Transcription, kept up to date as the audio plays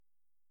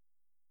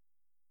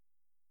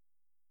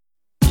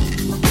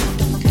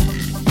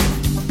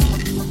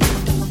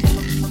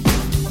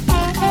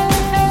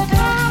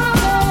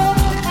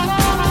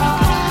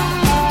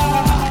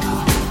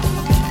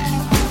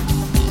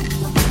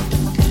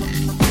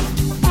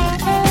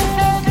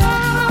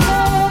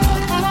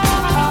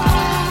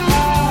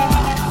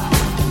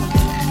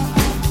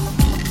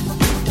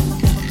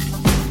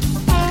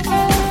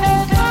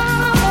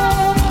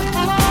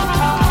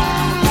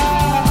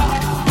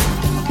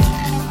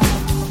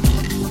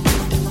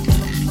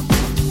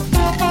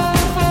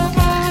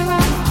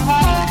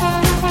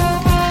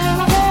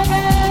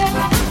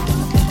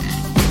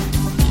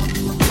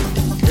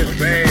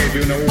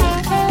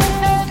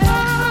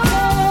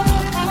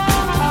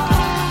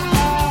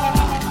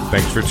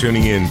Thanks for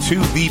tuning in to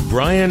the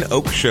Brian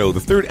Oak Show, the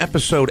third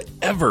episode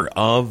ever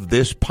of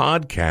this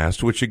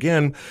podcast, which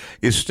again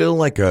is still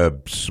like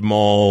a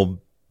small,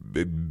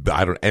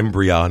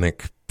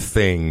 embryonic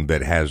thing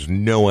that has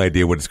no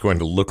idea what it's going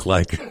to look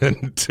like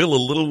until a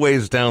little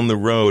ways down the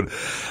road,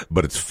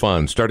 but it's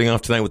fun. Starting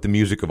off tonight with the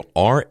music of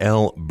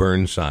R.L.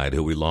 Burnside,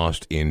 who we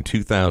lost in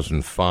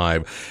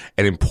 2005,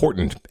 an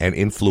important and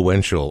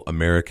influential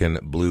American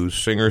blues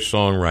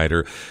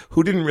singer-songwriter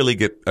who didn't really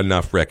get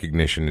enough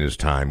recognition in his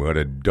time, who had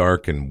a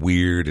dark and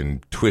weird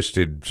and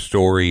twisted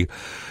story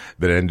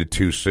that ended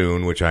too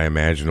soon, which I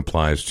imagine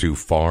applies to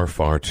far,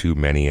 far too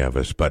many of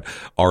us. But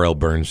R.L.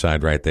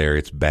 Burnside right there,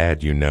 it's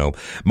bad, you know.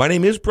 My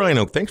name is Brian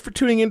Oak. Thanks for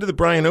tuning into the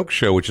Brian Oak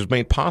Show, which is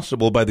made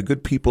possible by the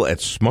good people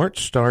at Smart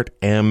Start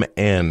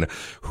MN,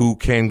 who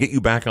can get you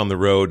back on the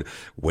road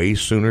way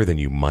sooner than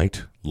you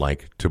might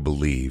like to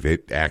believe.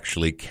 It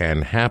actually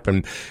can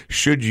happen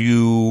should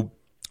you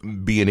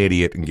be an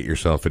idiot and get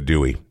yourself a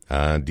Dewey.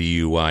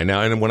 DUI.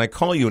 Now, and when I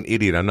call you an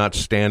idiot, I'm not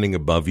standing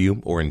above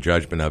you or in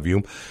judgment of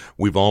you.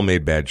 We've all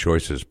made bad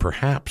choices.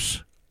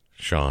 Perhaps,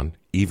 Sean,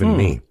 even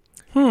me.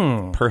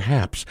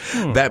 Perhaps.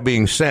 That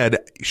being said,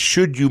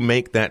 should you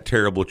make that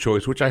terrible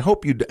choice, which I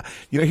hope you do.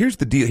 You know, here's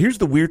the deal. Here's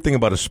the weird thing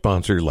about a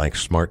sponsor like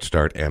Smart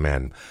Start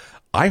MN.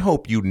 I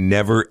hope you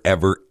never,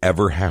 ever,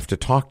 ever have to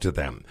talk to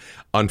them.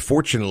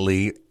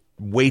 Unfortunately,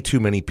 way too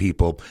many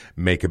people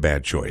make a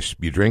bad choice.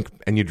 You drink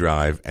and you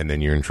drive, and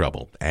then you're in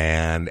trouble.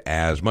 And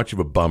as much of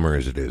a bummer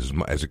as it is,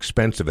 as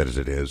expensive as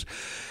it is,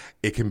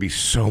 it can be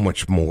so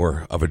much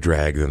more of a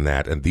drag than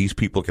that, and these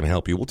people can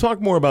help you. We'll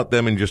talk more about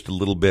them in just a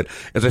little bit.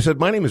 As I said,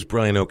 my name is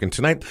Brian Oak, and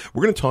tonight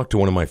we're going to talk to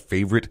one of my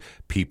favorite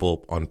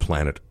people on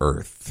planet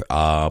Earth,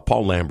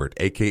 Paul Lambert,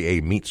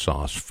 a.k.a. Meat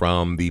Sauce,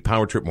 from the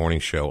Power Trip Morning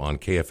Show on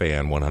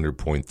KFAN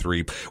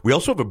 100.3. We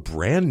also have a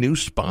brand new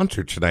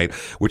sponsor tonight,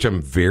 which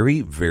I'm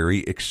very,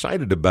 very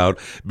excited about,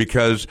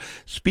 because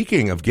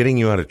speaking of getting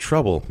you out of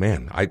trouble,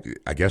 man, I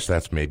guess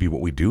that's maybe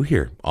what we do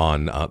here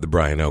on the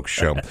Brian Oak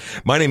Show.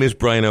 My name is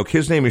Brian Oak.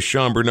 His name is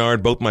Sean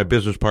Bernard, both my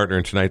business partner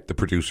and tonight the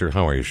producer.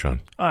 How are you,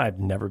 Sean? I've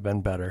never been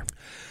better.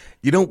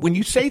 You know, when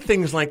you say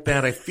things like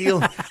that, I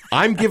feel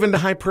I'm given to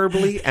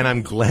hyperbole, and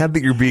I'm glad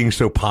that you're being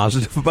so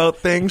positive about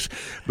things.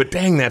 But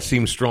dang, that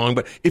seems strong.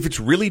 But if it's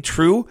really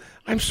true,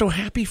 I'm so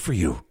happy for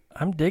you.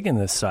 I'm digging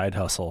this side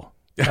hustle.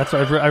 That's why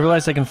I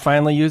realized I can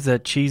finally use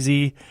that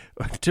cheesy,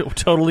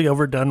 totally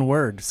overdone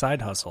word,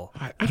 side hustle.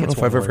 I don't know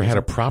if I've ever had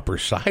a proper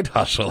side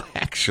hustle,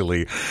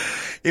 actually.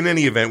 In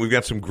any event, we've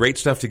got some great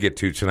stuff to get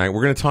to tonight.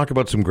 We're going to talk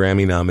about some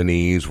Grammy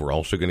nominees. We're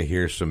also going to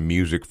hear some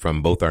music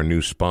from both our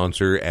new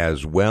sponsor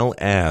as well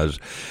as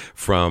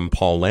from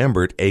Paul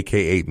Lambert,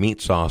 a.k.a.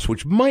 Meat Sauce,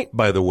 which might,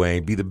 by the way,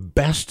 be the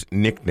best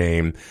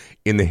nickname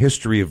in the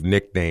history of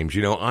nicknames.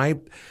 You know,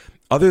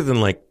 other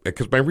than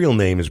because my real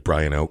name is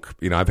Brian Oak,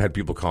 you know, I've had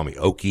people call me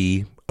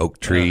Okie, Oak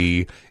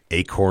Tree,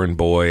 Acorn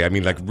Boy. I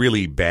mean, like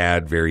really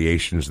bad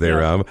variations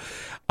thereof.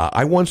 Yeah.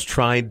 I once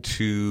tried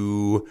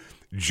to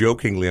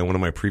jokingly on one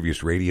of my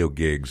previous radio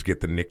gigs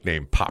get the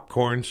nickname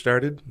Popcorn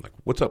started. Like,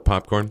 what's up,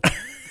 Popcorn?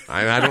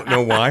 I don't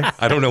know why.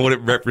 I don't know what it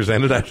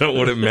represented. I don't know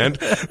what it meant.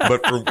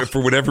 But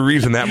for whatever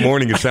reason, that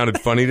morning it sounded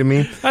funny to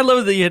me. I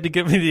love that you had to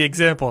give me the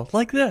example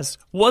like this.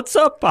 What's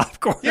up,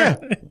 Popcorn? Yeah.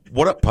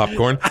 What up,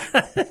 Popcorn?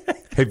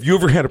 Have you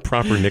ever had a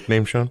proper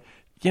nickname, Sean?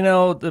 You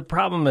know, the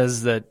problem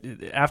is that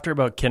after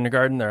about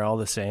kindergarten, they're all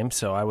the same.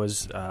 So I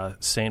was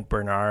St.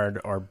 Bernard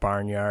or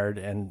Barnyard,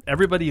 and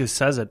everybody who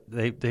says it,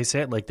 they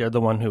say it like they're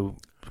the one who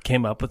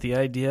came up with the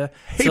idea.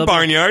 Hey, so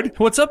Barnyard.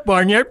 What's up,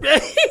 Barnyard?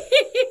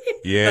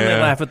 Yeah. And they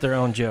laugh at their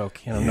own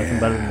joke. You know, nothing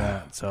better than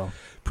that. So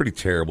pretty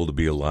terrible to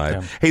be alive.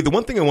 Yeah. Hey, the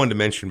one thing I wanted to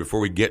mention before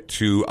we get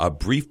to a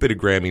brief bit of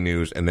Grammy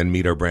news and then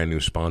meet our brand new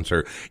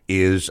sponsor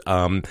is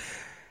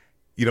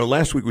you know,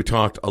 last week we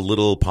talked a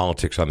little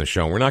politics on the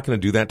show. We're not going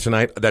to do that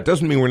tonight. That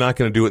doesn't mean we're not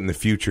going to do it in the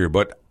future,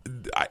 but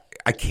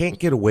I can't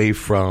get away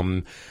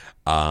from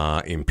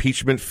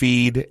impeachment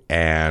feed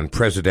and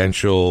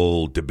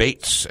presidential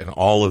debates and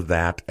all of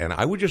that. And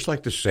I would just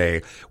like to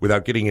say,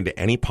 without getting into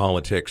any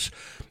politics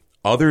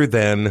other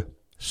than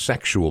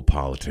sexual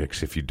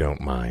politics, if you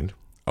don't mind.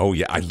 Oh,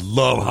 yeah. I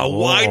love how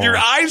wide your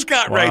eyes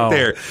got right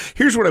there.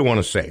 Here's what I want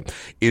to say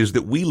is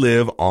that we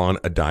live on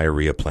a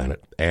diarrhea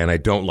planet, and I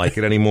don't like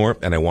it anymore,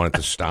 and I want it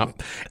to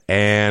stop.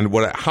 And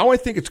how I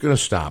think it's going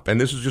to stop, and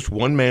this is just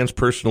one man's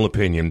personal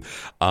opinion,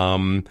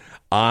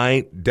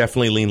 I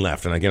definitely lean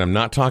left. And again, I'm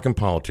not talking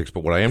politics,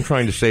 but what I am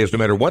trying to say is no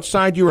matter what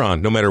side you're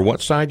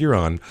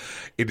on,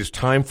 it is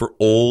time for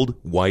old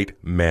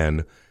white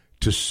men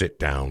to sit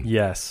down.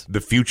 Yes. The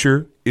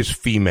future is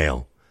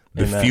female.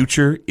 The Amen.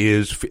 future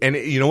is, and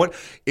you know what?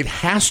 It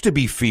has to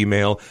be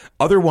female.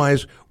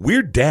 Otherwise,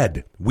 we're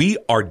dead. We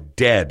are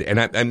dead. And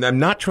I'm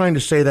not trying to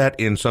say that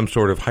in some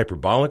sort of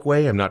hyperbolic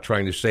way. I'm not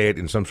trying to say it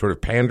in some sort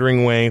of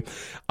pandering way.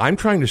 I'm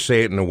trying to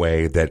say it in a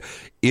way that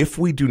if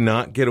we do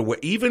not get away,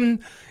 even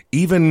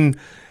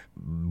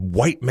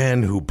white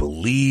men who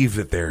believe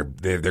that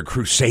they're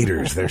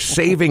crusaders, they're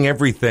saving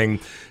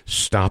everything,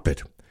 stop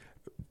it.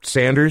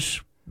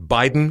 Sanders,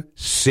 Biden,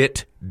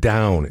 sit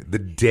down. The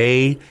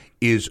day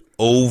is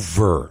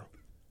over.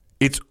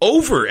 It's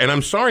over. And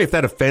I'm sorry if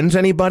that offends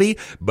anybody,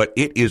 but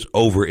it is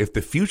over. If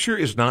the future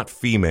is not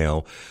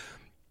female,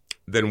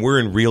 then we're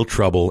in real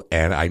trouble.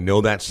 And I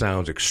know that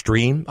sounds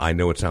extreme. I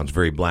know it sounds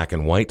very black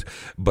and white,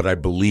 but I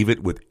believe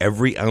it with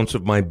every ounce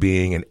of my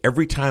being. And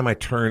every time I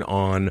turn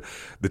on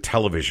the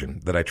television,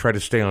 that I try to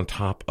stay on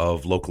top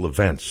of local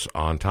events,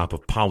 on top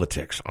of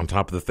politics, on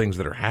top of the things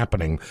that are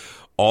happening,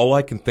 all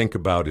I can think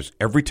about is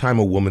every time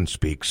a woman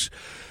speaks,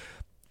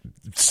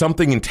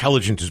 something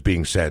intelligent is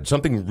being said,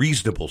 something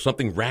reasonable,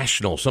 something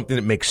rational, something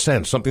that makes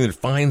sense, something that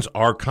finds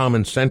our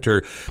common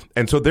center.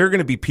 And so there are going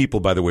to be people,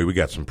 by the way, we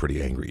got some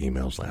pretty angry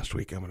emails last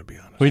week, I'm going to be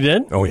honest. We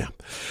did? Oh, yeah.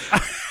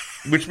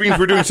 Which means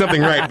we're doing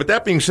something right. But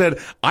that being said,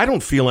 I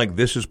don't feel like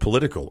this is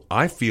political.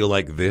 I feel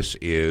like this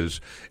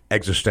is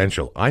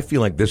existential. I feel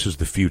like this is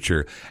the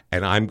future.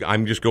 And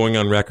I'm just going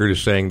on record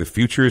as saying the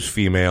future is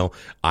female.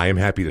 I am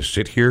happy to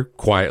sit here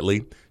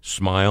quietly,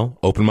 smile,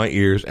 open my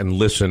ears, and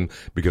listen,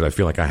 because I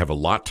feel like I have a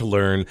lot to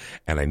learn,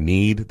 and I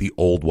need the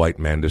old white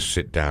men to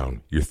sit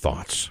down. Your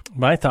thoughts?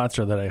 My thoughts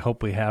are that I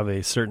hope we have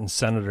a certain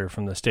senator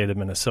from the state of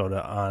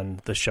Minnesota on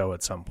the show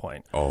at some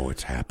point. Oh,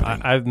 it's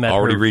happening. I've met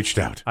already her. Reached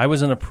out. I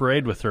was in a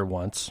parade with her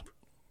once.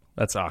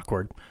 That's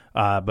awkward.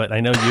 But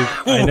I know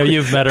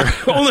you've met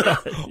her.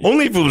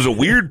 only if it was a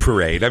weird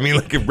parade. I mean,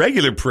 like a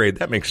regular parade,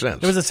 that makes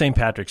sense. It was a St.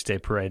 Patrick's Day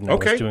parade, and I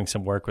Okay. was doing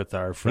some work with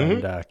our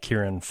friend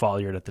Kieran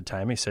Folliard at the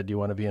time. He said, "Do you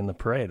want to be in the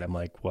parade?" I'm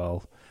like,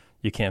 "Well,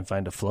 you can't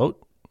find a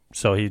float."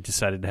 So he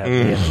decided to have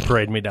me and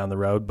parade me down the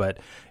road. But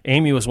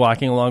Amy was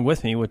walking along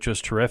with me, which was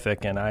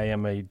terrific, and I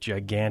am a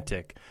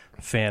gigantic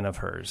fan of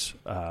hers.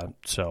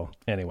 So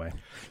anyway.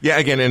 Yeah,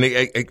 again,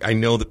 and I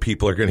know that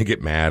people are going to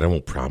get mad and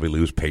we'll probably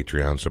lose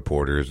Patreon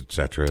supporters, et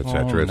cetera, et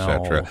cetera, et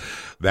cetera.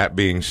 That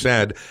being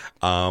said,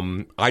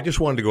 I just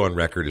wanted to go on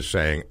record as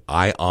saying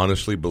I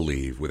honestly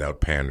believe,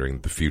 without pandering,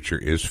 the future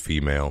is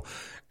female.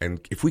 And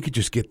if we could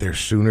just get there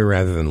sooner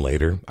rather than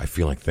later, I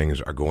feel like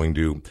things are going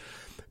to...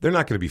 They're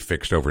not going to be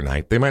fixed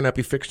overnight. They might not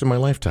be fixed in my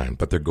lifetime,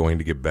 but they're going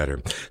to get better.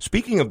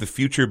 Speaking of the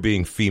future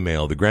being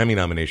female, the Grammy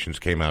nominations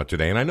came out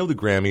today, and I know the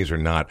Grammys are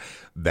not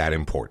that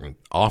important.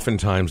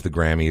 Oftentimes, the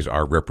Grammys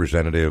are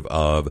representative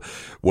of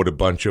what a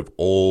bunch of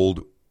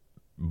old,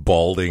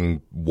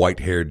 balding,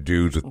 white-haired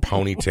dudes with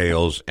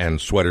ponytails and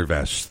sweater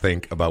vests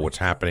think about what's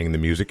happening in the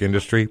music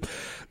industry.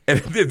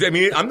 And I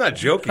mean, I'm not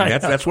joking.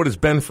 That's what it's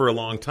been for a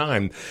long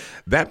time.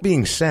 That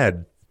being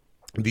said,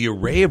 the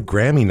array of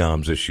Grammy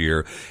noms this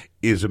year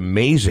is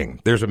amazing.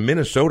 There's a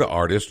Minnesota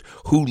artist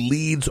who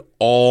leads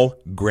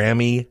all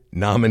Grammy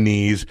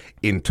nominees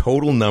in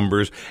total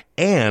numbers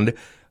and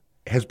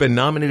has been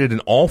nominated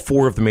in all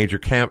four of the major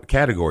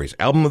categories: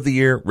 Album of the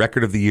Year,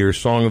 Record of the Year,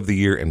 Song of the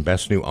Year, and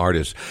Best New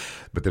Artist.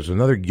 But there's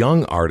another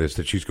young artist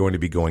that she's going to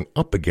be going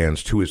up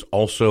against who is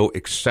also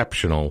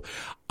exceptional.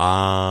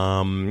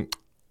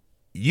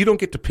 You don't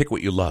get to pick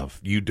what you love.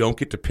 You don't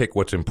get to pick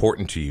what's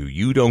important to you.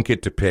 You don't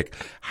get to pick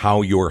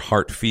how your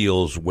heart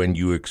feels when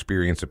you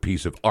experience a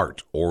piece of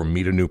art or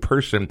meet a new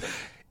person.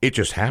 It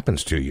just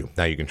happens to you.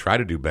 Now, you can try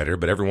to do better,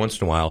 but every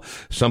once in a while,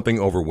 something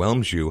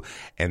overwhelms you.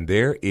 And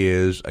there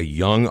is a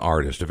young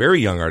artist, a very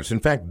young artist, in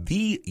fact,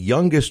 the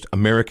youngest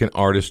American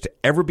artist to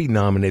ever be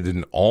nominated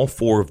in all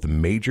four of the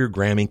major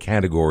Grammy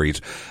categories: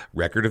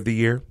 Record of the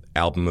Year,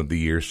 Album of the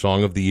Year,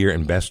 Song of the Year,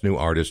 and Best New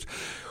Artist,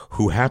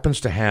 who happens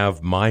to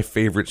have my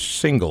favorite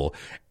single,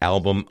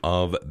 Album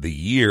of the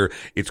Year.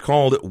 It's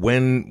called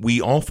When We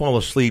All Fall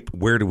Asleep,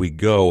 Where Do We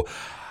Go?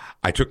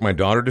 I took my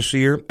daughter to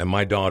see her, and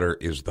my daughter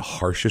is the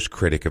harshest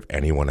critic of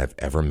anyone I've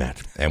ever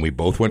met. And we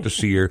both went to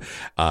see her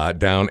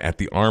down at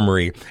the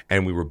Armory,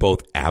 and we were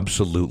both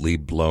absolutely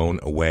blown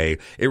away.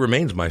 It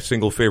remains my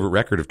single favorite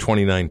record of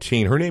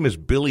 2019. Her name is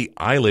Billie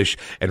Eilish,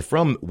 and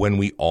from When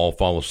We All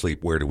Fall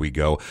Asleep, Where Do We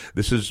Go?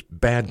 This is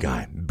Bad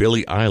Guy.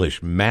 Billie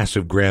Eilish,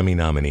 massive Grammy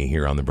nominee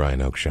here on The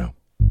Brian Oak Show.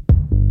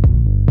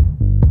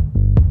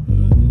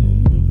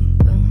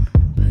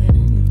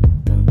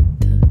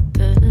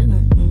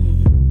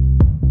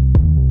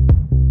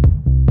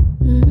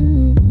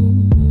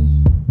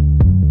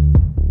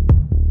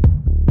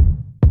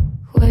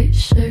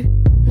 Shirt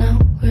now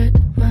with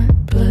my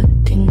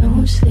bloody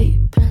nose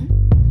sleeping.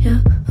 Yeah,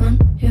 on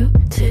your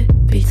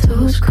tippy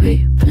toes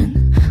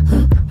creeping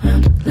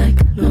around like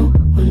no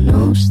one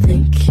knows.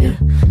 Think you're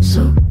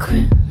so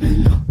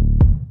criminal.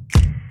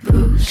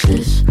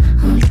 Bruises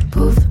on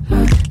both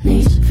my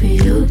knees for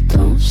you.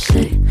 Don't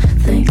say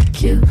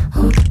thank you.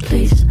 Oh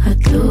please, I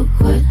do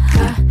what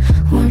I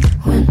want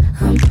when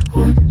I'm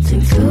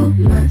wanting to.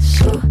 My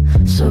soul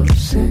so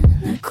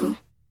cynical.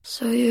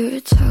 So you're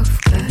a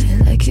tough guy,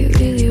 like you're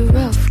really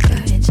rough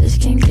guy.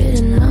 Just can't get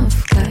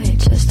enough guy,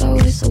 just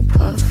always so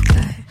puff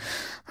guy.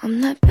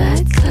 I'm that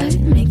bad type,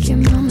 make your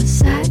mama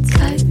sad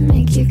type,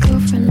 make your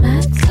girlfriend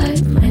mad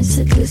type, might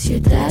seduce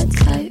your dad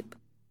type.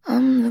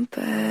 I'm the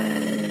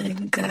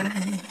bad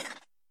guy.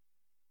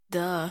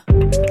 Duh.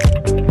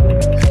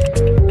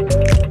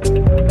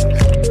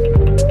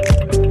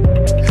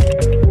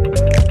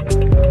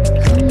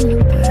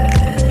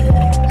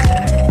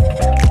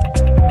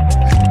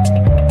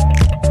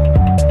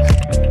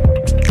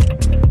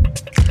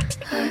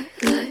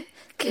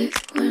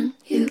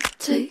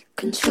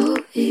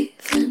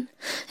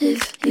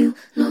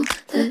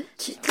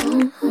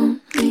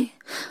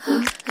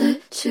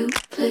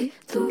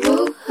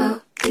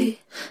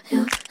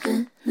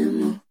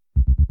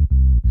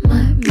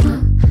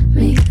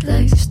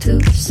 to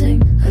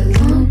sing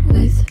along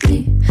with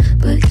me,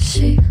 but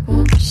she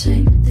won't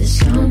sing this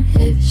song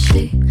if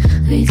she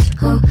reads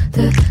all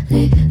the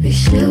lyrics.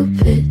 She'll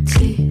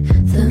pity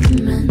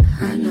the men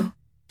I know.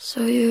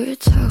 So you're a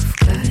tough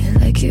guy,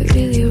 like you're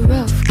really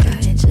rough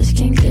guy. Just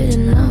can't get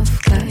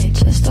enough guy,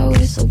 just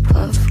always so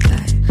puff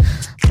guy.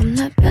 I'm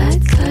that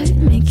bad type,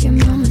 make your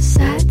mama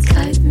sad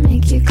type,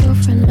 make your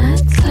girlfriend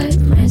mad type,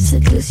 might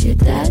seduce your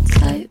dad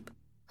type.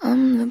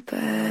 I'm the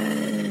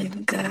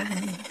bad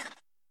guy.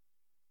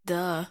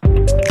 Duh.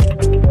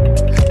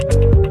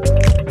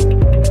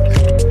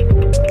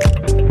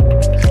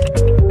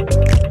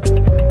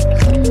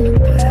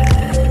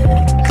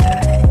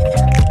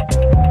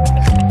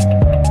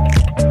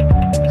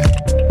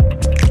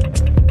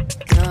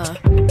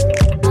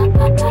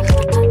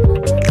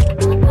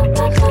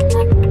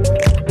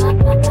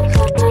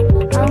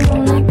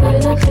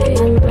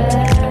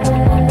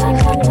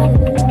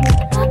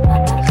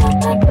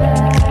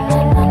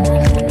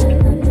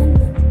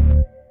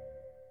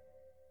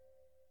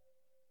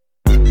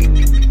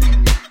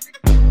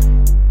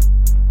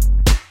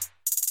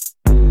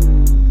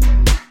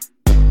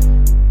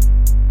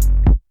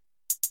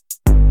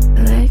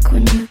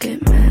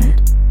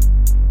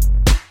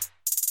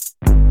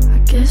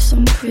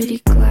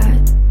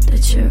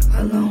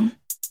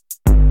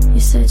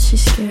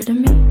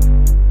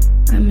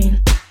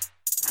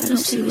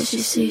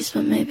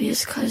 But maybe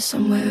it's 'cause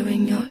I'm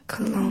wearing your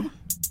cologne.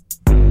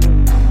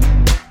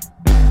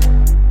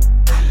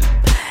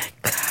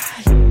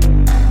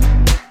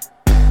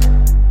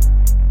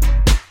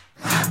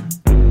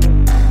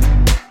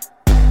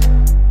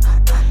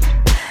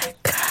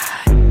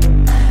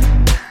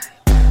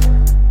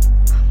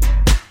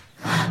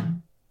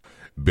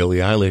 Billie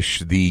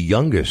Eilish, the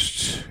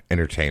youngest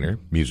entertainer,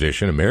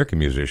 musician, American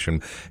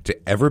musician, to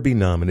ever be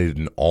nominated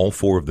in all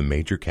 4 of the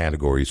major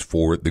categories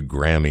for the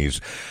Grammys.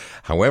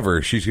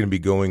 However, she's going to be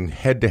going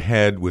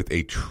head-to-head with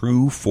a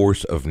true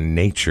force of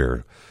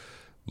nature,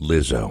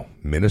 Lizzo,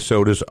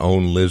 Minnesota's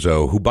own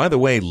Lizzo, who, by the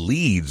way,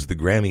 leads the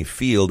Grammy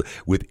field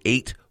with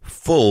 8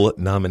 full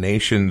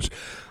nominations,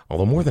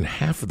 although more than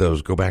half of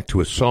those go back to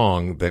a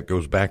song that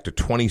goes back to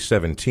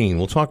 2017.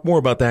 We'll talk more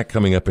about that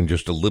coming up in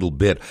just a little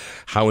bit.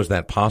 How is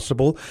that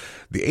possible?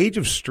 The age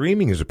of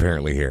streaming is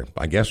apparently here.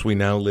 I guess we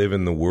now live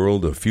in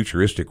the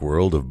futuristic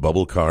world of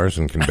bubble cars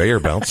and conveyor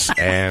belts,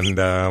 and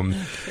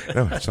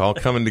it's all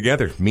coming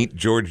together. Meet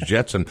George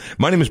Jetson.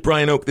 My name is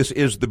Brian Oak. This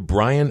is The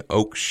Brian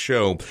Oak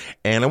Show,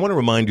 and I want to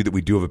remind you that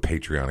we do have a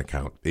Patreon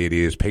account. It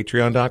is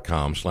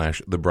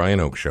patreon.com/The Brian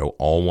Oak Show,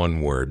 all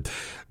one word.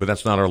 But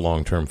that's not our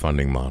long-term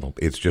funding model.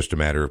 It's just a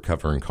matter of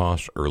covering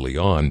costs early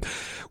on.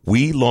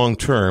 We,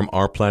 long-term,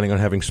 are planning on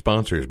having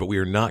sponsors, but we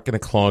are not going to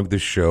clog the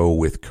show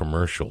with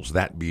commercials.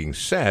 That being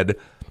said,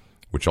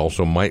 which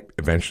also might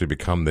eventually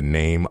become the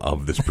name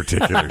of this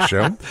particular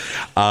show,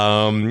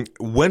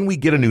 when we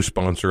get a new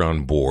sponsor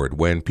on board,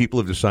 when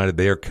people have decided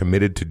they are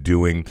committed to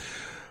doing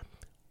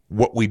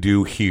what we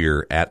do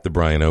here at the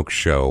Brian Oak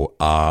Show,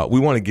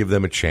 we want to give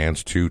them a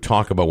chance to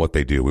talk about what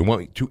they do. We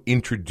want to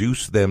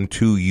introduce them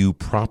to you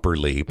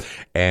properly.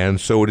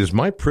 And so it is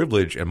my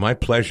privilege and my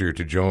pleasure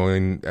to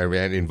join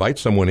and invite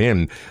someone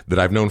in that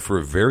I've known for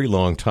a very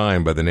long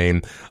time by the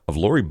name of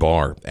Lori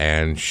Barr.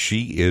 And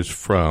she is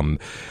from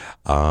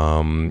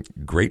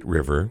Great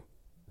River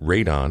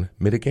Radon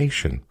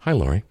Mitigation. Hi,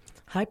 Lori.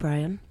 Hi,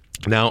 Brian.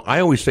 Now,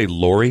 I always say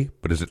Lori,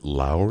 but is it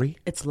Lowry?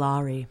 It's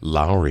Lowry.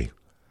 Lowry.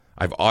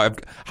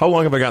 How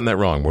long have I gotten that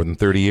wrong? More than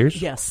 30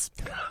 years? Yes.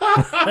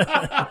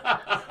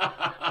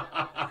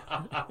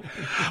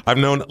 I've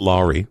known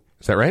Lowry.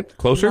 Is that right?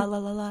 Closer? La, la,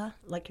 la, la,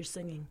 like you're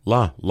singing.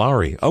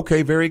 Lowry.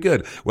 Okay, very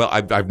good. Well,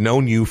 I've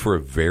known you for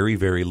a very,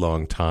 very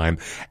long time,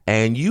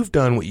 and you've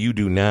done what you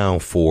do now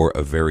for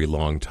a very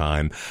long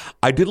time.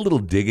 I did a little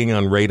digging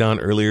on radon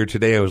earlier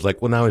today. I was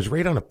like, well, now, is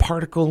radon a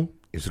particle?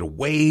 Is it a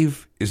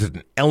wave? Is it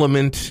an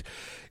element?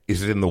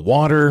 Is it in the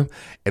water?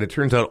 And it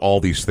turns out all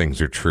these things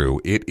are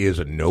true. It is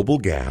a noble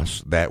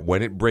gas that,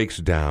 when it breaks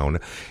down,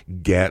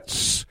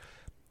 gets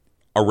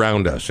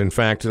around us. In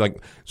fact,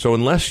 so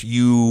unless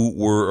you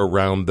were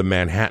around the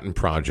Manhattan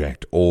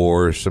Project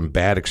or some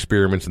bad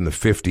experiments in the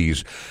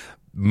 50s,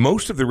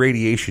 most of the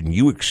radiation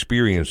you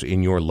experience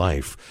in your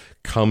life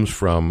comes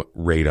from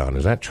radon.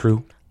 Is that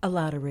true? A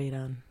lot of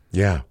radon.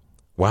 Yeah.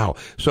 Wow.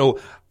 So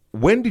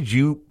when did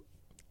you...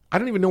 I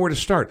don't even know where to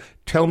start.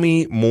 Tell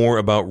me more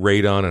about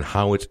radon and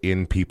how it's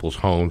in people's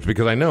homes,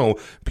 because I know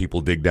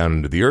people dig down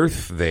into the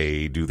earth,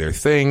 they do their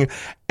thing,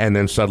 and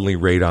then suddenly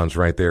radon's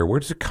right there. Where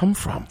does it come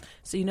from?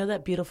 So you know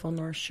that beautiful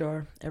North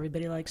Shore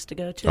everybody likes to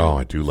go to? Oh,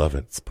 I do love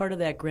it. It's part of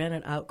that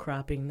granite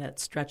outcropping that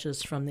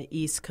stretches from the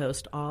East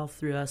Coast all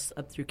through us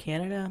up through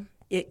Canada.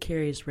 It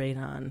carries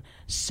radon.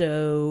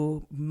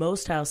 So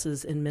most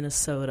houses in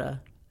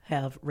Minnesota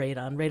have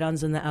radon.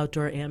 Radon's in the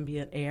outdoor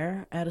ambient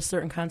air at a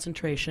certain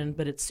concentration,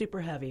 but it's super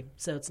heavy.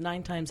 So it's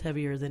 9 times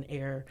heavier than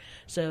air.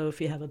 So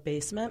if you have a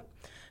basement,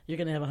 you're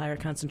going to have a higher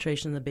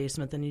concentration in the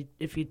basement than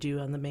if you do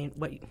on the main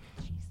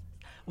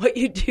what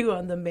you do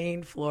on the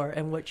main floor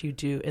and what you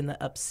do in the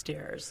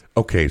upstairs.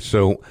 Okay,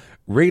 so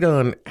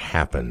radon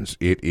happens.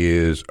 It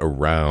is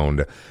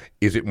around.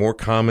 Is it more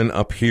common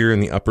up here in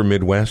the upper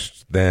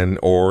Midwest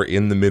or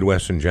in the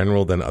Midwest in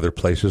general than other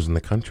places in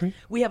the country?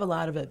 We have a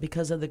lot of it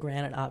because of the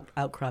granite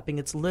outcropping.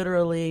 It's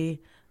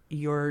literally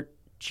your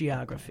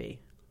geography.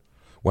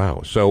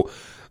 Wow. So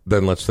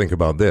then let's think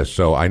about this.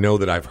 So I know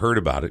that I've heard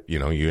about it.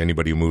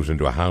 Anybody who moves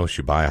into a house,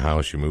 you buy a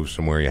house, you move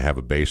somewhere, you have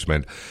a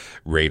basement,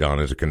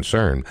 radon is a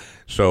concern.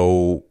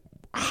 So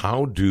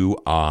how do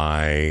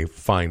I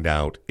find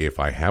out if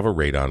I have a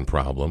radon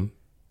problem?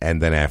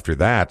 And then after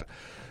that,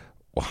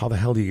 well, how the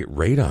hell do you get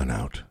radon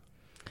out?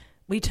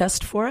 We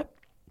test for it.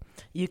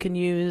 You can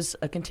use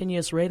a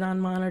continuous radon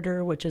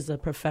monitor, which is a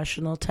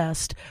professional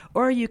test,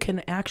 or you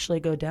can actually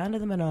go down to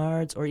the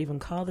Menards or even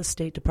call the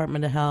State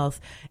Department of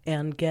Health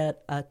and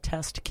get a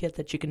test kit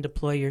that you can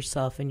deploy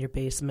yourself in your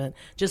basement.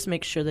 Just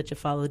make sure that you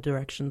follow the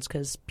directions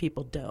because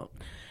people don't.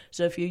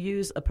 So if you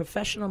use a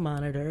professional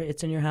monitor,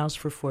 it's in your house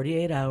for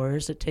 48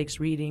 hours. It takes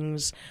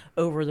readings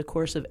over the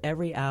course of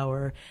every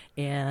hour,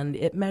 and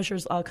it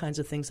measures all kinds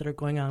of things that are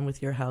going on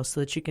with your house so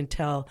that you can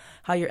tell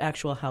how your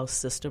actual house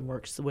system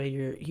works, the way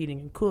your heating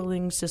and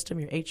cooling system,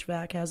 your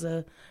HVAC has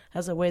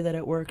a way that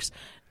it works.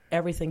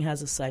 Everything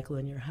has a cycle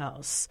in your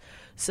house.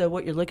 So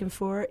what you're looking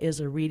for is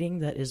a reading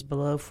that is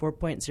below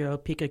 4.0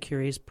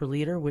 picocuries per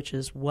liter, which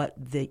is what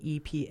the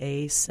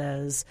EPA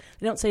says.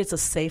 They don't say it's a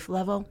safe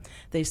level.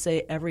 They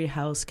say every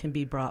house can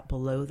be brought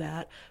below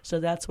that. So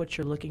that's what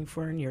you're looking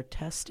for in your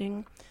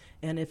testing.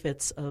 And if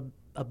it's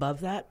above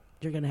that,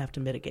 you're going to have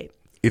to mitigate.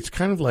 It's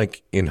kind of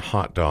like in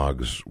hot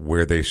dogs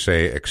where they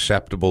say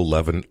acceptable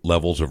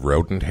levels of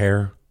rodent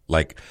hair.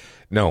 Like,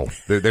 no,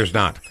 there's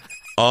not.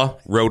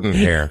 Rodent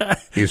hair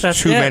is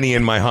too many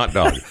in my hot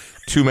dog.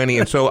 Too many.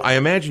 And so I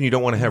imagine you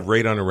don't want to have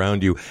radon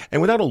around you.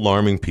 And without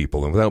alarming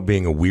people and without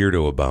being a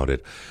weirdo about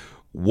it,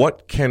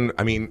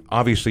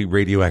 obviously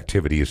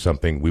radioactivity is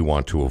something we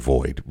want to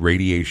avoid.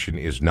 Radiation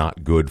is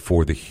not good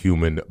for the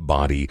human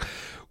body.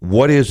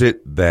 What is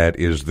it that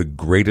is the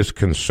greatest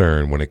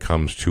concern when it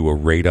comes to a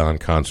radon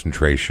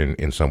concentration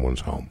in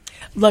someone's home?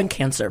 Lung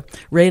cancer.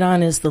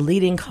 Radon is the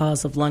leading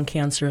cause of lung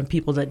cancer in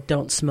people that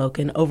don't smoke,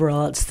 and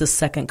overall it's the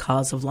second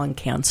cause of lung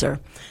cancer.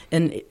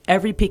 And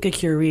every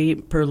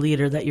picocurie per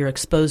liter that you're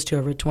exposed to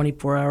over a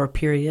 24-hour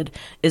period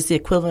is the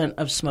equivalent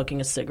of smoking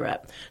a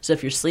cigarette. So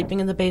if you're sleeping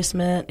in the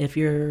basement, if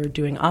you're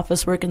doing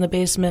office work in the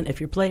basement, if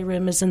your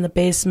playroom is in the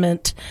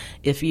basement,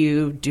 if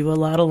you do a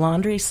lot of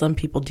laundry, some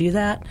people do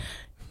that,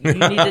 you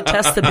need to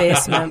test the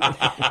basement.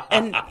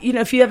 And,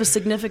 if you have a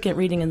significant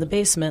reading in the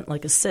basement,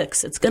 like a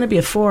 6, it's going to be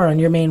a 4 on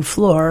your main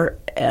floor.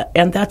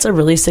 And that's a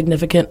really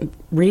significant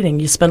reading.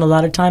 You spend a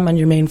lot of time on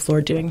your main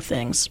floor doing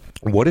things.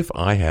 What if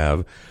I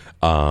have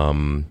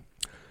a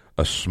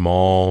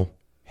small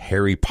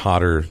Harry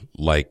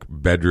Potter-like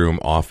bedroom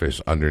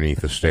office underneath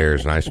the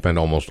stairs, and I spend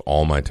almost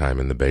all my time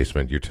in the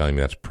basement? You're telling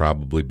me that's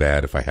probably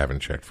bad if I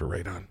haven't checked for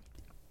radon.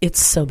 It's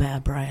so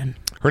bad, Brian.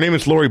 Her name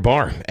is Lori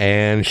Barr,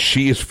 and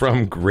she is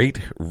from Great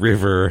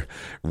River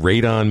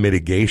Radon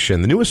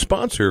Mitigation, the newest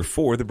sponsor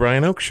for the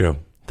Brian Oak Show.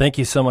 Thank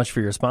you so much for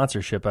your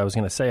sponsorship. I was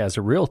going to say, as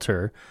a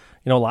realtor,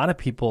 a lot of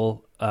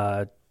people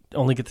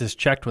only get this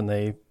checked when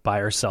they buy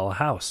or sell a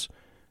house.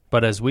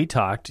 But as we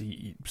talked,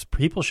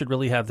 people should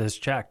really have this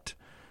checked.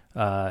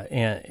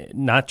 And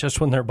not just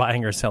when they're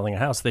buying or selling a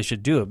house. They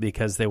should do it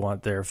because they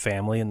want their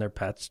family and their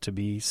pets to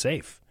be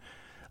safe.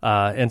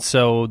 And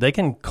so they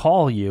can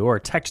call you or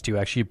text you.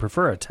 Actually, you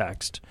prefer a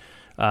text.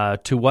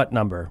 To what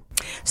number?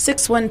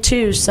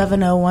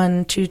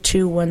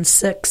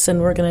 612-701-2216,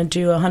 and we're going to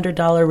do a $100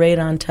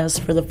 radon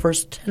test for the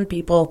first 10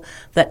 people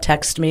that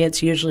text me.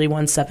 It's usually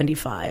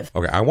 $175.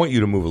 Okay, I want you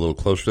to move a little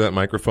closer to that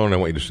microphone. I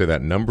want you to say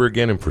that number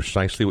again and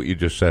precisely what you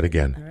just said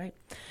again. All right.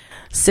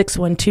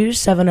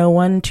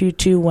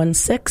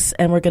 612-701-2216,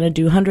 and we're going to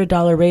do $100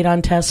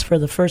 radon test for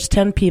the first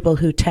 10 people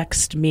who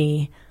text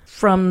me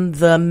from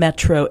the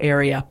metro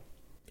area.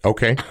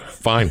 Okay,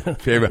 fine.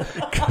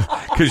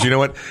 Because you know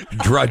what?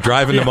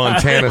 Driving to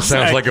Montana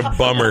sounds like a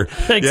bummer.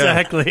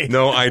 Exactly. Yeah.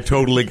 No, I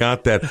totally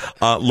got that.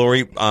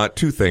 Lori,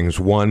 2 things.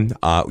 One,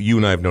 you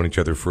and I have known each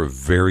other for a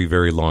very,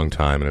 very long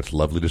time, and it's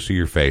lovely to see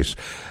your face.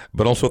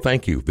 But also,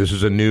 thank you. This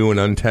is a new and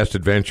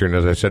untested venture, and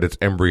as I said, it's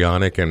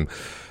embryonic, and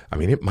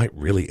it might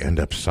really end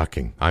up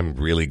sucking. I'm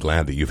really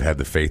glad that you've had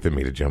the faith in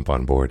me to jump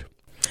on board.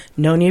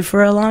 Known you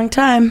for a long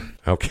time.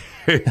 Okay,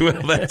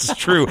 well, that's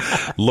true.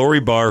 Lori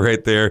Barr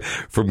right there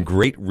from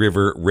Great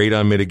River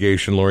Radon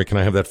Mitigation. Lori, can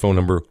I have that phone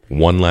number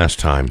one last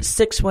time?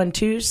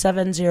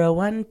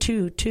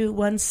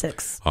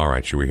 612-701-2216. All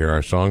right, should we hear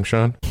our song,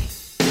 Sean?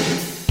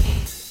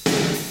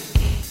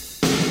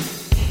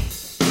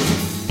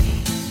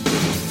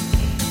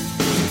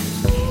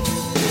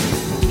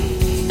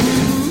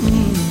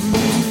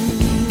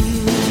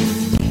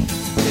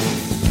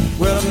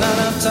 Well, I'm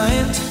not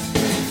uptight,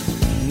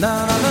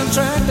 not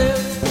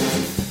unattractive.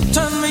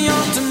 Turn me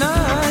on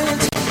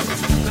tonight,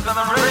 'cause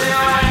I'm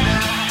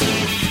radioactive,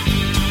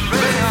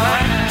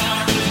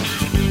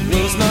 radioactive.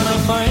 Well, it's not a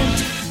fight,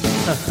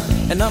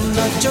 and I'm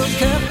not your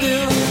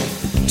captive.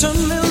 turn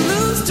me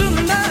loose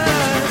tonight.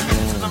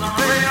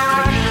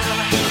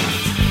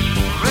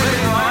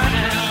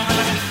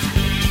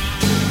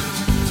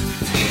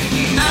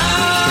 I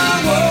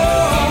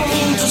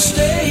want to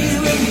stay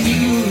with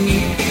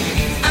you.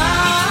 I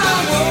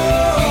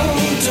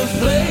want to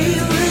play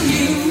with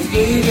you,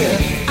 baby.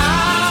 I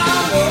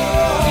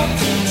want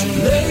to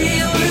lay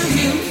with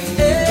you,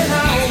 and I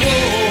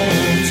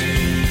want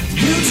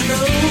you to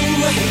know.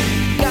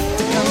 Got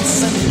to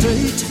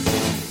concentrate.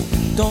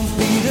 Don't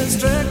be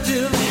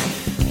distracted.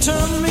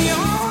 Turn me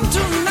on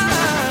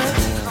tonight.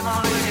 Come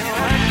on,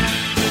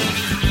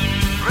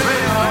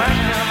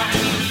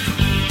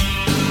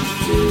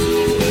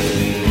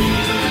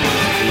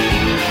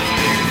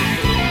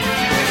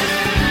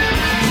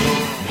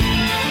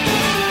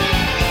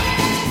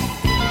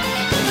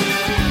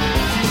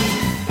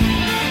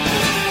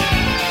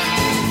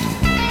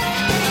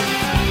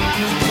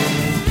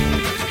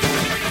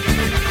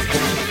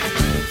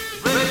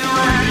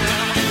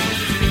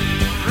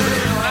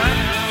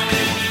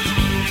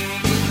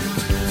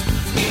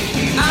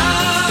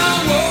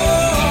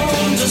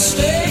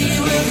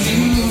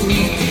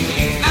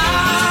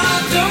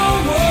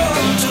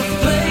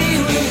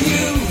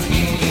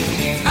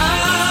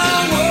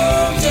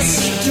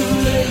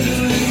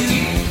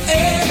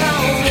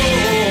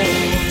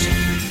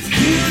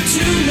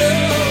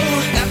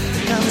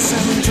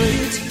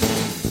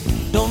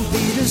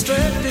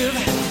 distracted.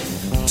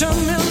 Turn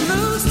me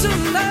loose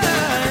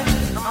tonight.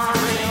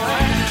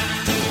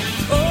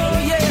 Oh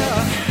yeah,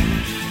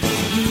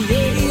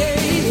 yeah, yeah,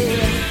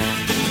 yeah.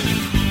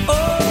 Oh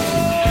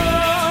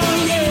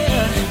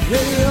yeah,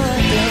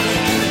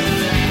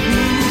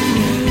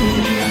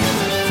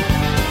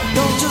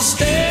 Don't just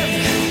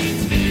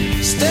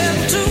stand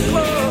too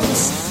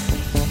close.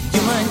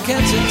 You might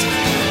catch it.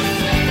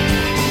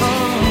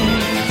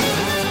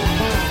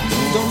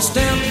 Don't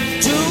stand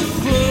too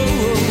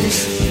close.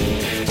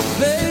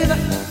 Baby,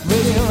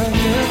 radio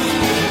active.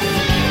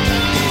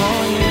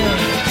 Oh yeah.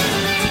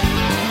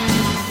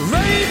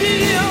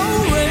 Radio,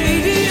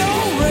 radio,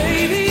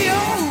 radio,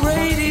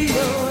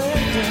 radio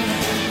active.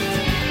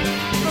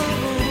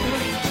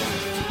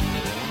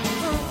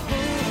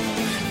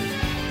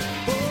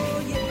 Oh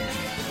yeah.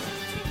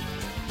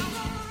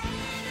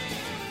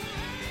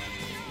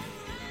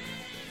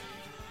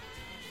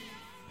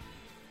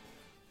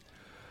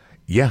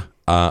 Yeah.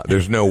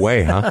 There's no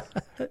way, huh?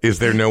 Is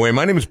there no way?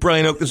 My name is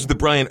Brian Oak. This is the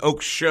Brian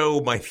Oak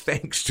Show. My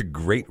thanks to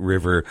Great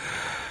River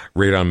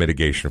Radon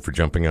Mitigation for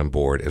jumping on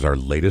board as our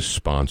latest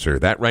sponsor.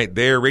 That right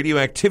there,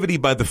 Radioactivity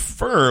by The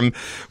Firm,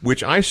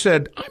 which I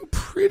said, I'm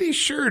pretty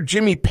sure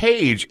Jimmy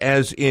Page,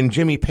 as in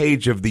Jimmy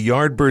Page of the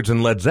Yardbirds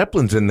and Led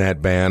Zeppelin's in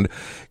that band.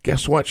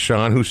 Guess what,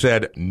 Sean? Who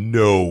said,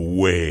 no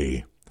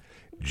way?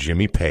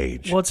 Jimmy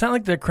Page. Well, it's not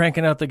like they're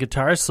cranking out the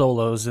guitar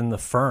solos in The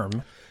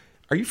Firm.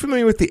 Are you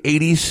familiar with the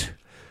 80s?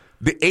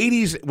 The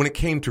 80s, when it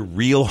came to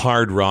real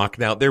hard rock,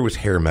 now there was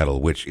hair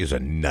metal, which is a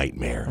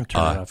nightmare.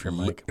 Turn off your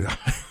mic.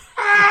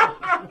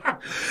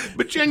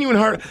 But genuine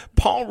hard.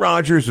 Paul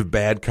Rogers of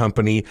Bad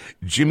Company,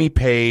 Jimmy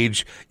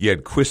Page, you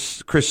had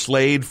Chris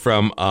Slade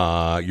from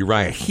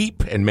Uriah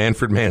Heep and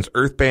Manfred Mann's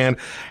Earth Band,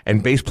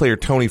 and bass player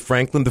Tony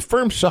Franklin. The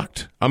Firm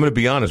sucked. I'm going to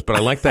be honest, but I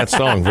like that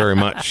song very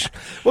much.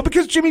 Well,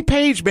 because Jimmy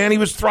Page, man, he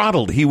was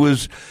throttled. He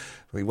wasn't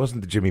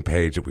the Jimmy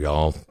Page that we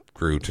all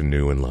grew to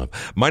know and love.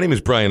 My name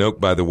is Brian Oak,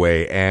 by the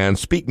way, and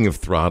speaking of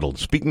throttled,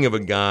 speaking of a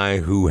guy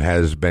who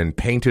has been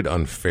painted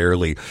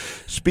unfairly,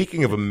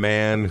 speaking of a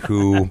man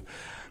who,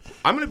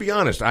 I'm going to be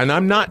honest, and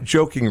I'm not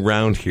joking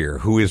around here,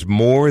 who is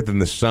more than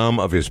the sum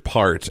of his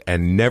parts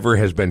and never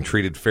has been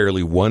treated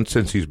fairly once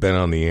since he's been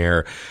on the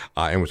air,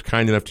 and was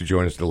kind enough to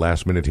join us at the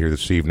last minute here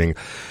this evening.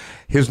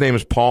 His name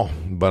is Paul,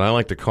 but I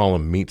like to call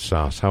him Meat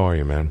Sauce. How are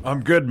you, man?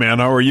 I'm good, man.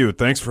 How are you?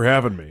 Thanks for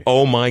having me.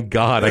 Oh, my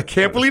God. I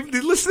can't believe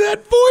it. Listen to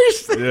that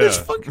voice. There's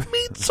fucking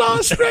Meat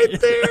Sauce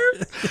right there.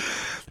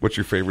 What's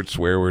your favorite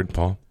swear word,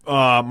 Paul?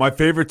 My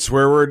favorite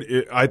swear word,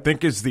 I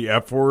think, is the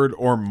F word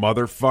or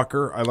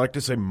motherfucker. I like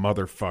to say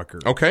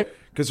motherfucker. Okay.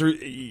 Because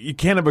you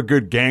can't have a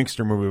good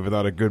gangster movie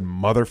without a good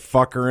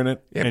motherfucker in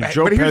it. Yeah, and but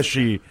Joe here's-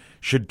 Pesci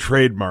should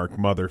trademark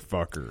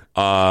motherfucker.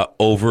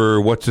 Over,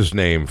 what's his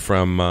name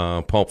from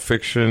Pulp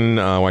Fiction?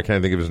 Why can't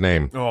I think of his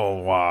name?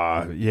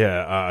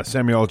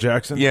 Samuel L.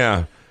 Jackson?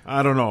 Yeah.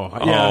 I don't know.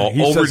 Yeah,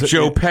 he over says it-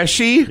 Joe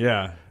Pesci?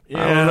 Yeah.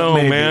 I don't know,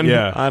 maybe, man.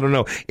 Yeah. I don't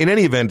know. In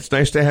any event, it's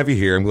nice to have you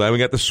here. I'm glad we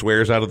got the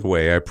swears out of the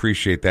way. I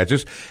appreciate that.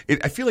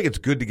 I feel like it's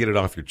good to get it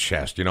off your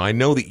chest. You know, I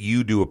know that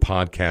you do a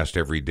podcast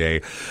every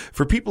day.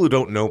 For people who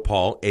don't know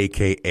Paul,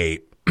 a.k.a.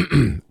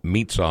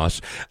 Meat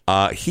Sauce,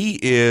 he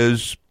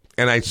is...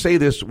 And I say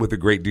this with a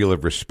great deal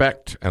of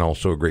respect and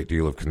also a great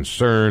deal of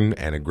concern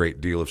and a great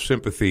deal of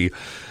sympathy.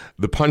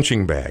 The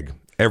punching bag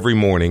every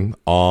morning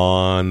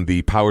on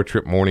the Power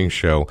Trip Morning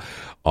Show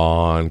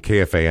on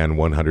KFAN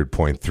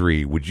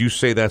 100.3. Would you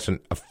say that's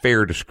a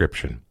fair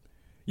description?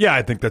 Yeah,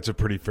 I think that's a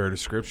pretty fair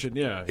description.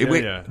 Yeah,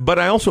 yeah. But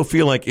I also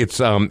feel like it's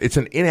an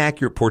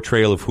inaccurate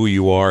portrayal of who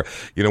you are.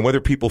 You know,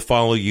 whether people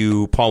follow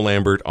you, Paul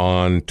Lambert,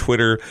 on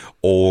Twitter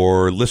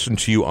or listen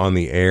to you on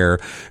the air,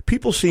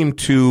 people seem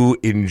to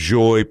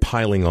enjoy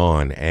piling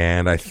on.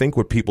 And I think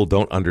what people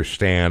don't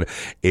understand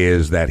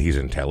is that he's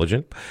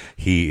intelligent,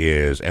 he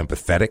is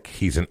empathetic,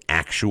 he's an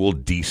actual,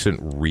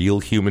 decent, real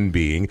human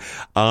being.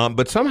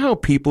 But somehow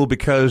people,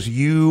 because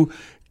you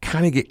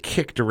kind of get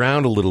kicked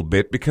around a little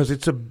bit because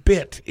it's a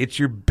bit. It's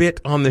your bit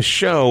on the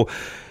show.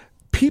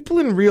 People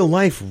in real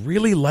life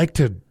really like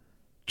to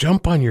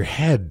jump on your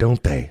head,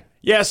 don't they?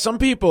 Yeah, some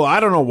people,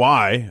 I don't know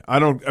why.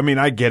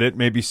 I get it.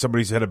 Maybe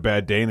somebody's had a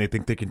bad day and they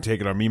think they can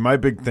take it on me. My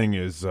big thing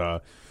is, I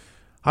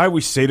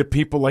always say to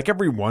people, like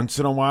every once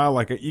in a while,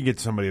 like you get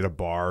somebody at a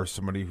bar,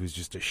 somebody who's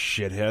just a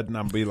shithead, and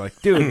I'll be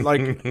like, dude,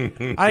 like,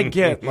 I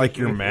get like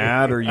you're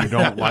mad or you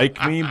don't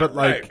like me, but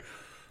like, right.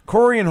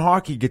 Corey and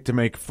Hockey get to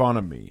make fun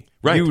of me.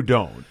 Right. You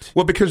don't.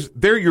 Well, because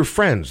they're your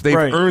friends. They've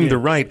earned the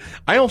right.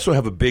 I also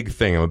have a big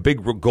thing. I'm a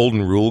big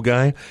golden rule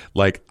guy.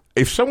 Like,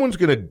 if someone's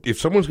gonna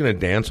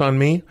dance on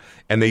me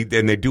and they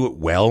do it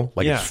well,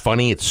 like it's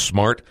funny, it's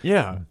smart,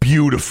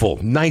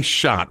 beautiful, nice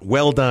shot,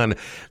 well done.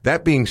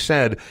 That being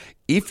said,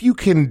 if you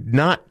can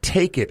not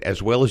take it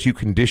as well as you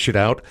can dish it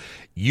out,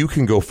 you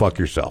can go fuck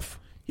yourself.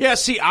 Yeah.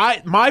 See,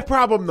 my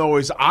problem though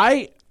is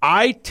I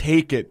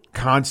take it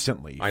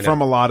constantly from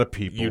a lot of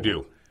people. You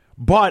do.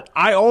 But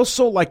I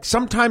also, like,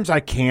 sometimes I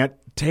can't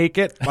take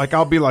it. Like,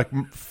 I'll be like,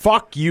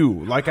 fuck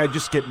you. Like, I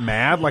just get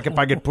mad. Like, if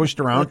I get pushed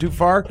around too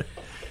far.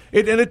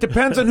 And it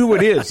depends on who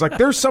it is. Like,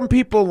 there's some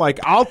people, like,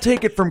 I'll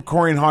take it from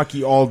Corey and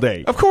Hockey all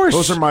day. Of course.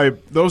 Those are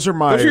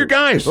your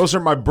guys. Those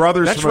are my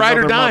brothers. That's ride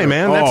or die,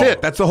 man. That's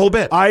it. That's the whole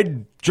bit.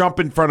 I'd jump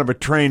in front of a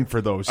train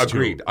for those two.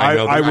 Agreed.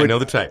 I know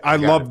the type. I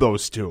love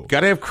those two.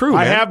 Got to have crew,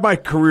 man. I have my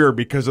career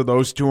because of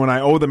those two, and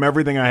I owe them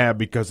everything I have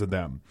because of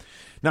them.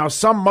 Now,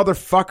 some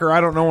motherfucker I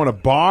don't know in a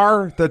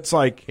bar that's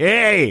like,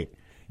 hey,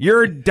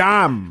 you're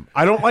dumb.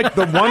 I don't like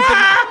the one thing.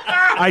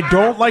 I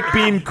don't like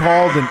being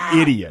called an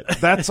idiot.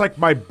 That's like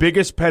my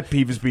biggest pet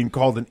peeve is being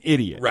called an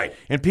idiot. Right.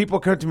 And people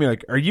come to me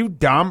like, are you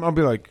dumb? I'll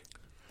be like,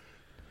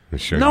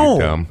 sure, no.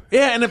 You're dumb.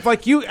 Yeah, and if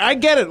like I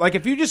get it. Like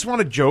if you just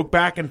want to joke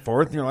back and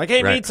forth and you're like,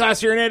 hey, Meat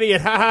Sauce, you're an idiot.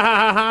 Ha, ha,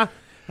 ha, ha.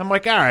 I'm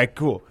like, all right,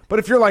 cool. But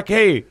if you're like,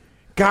 hey,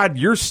 God,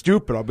 you're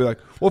stupid, I'll be like,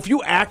 well, if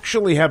you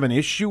actually have an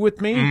issue with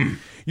me,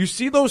 you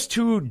see those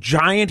two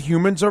giant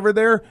humans over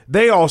there?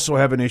 They also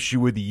have an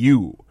issue with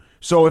you.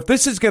 So if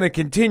this is going to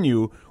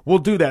continue, we'll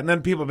do that. And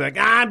then people will be like,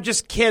 I'm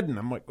just kidding.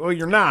 I'm like, well,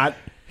 you're not.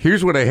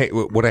 Here's what I hate.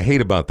 What I hate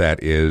about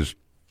that is,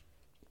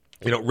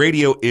 you know,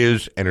 radio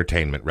is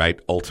entertainment, right?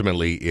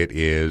 Ultimately, it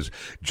is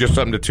just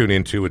something to tune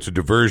into. It's a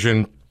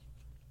diversion.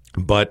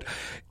 But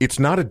it's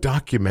not a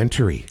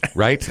documentary,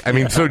 right? I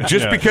mean, so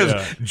just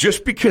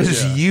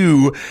because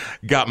you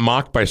got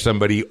mocked by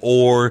somebody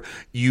or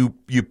you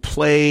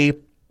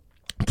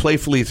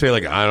playfully say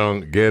like, I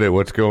don't get it,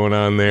 what's going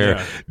on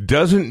there,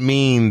 doesn't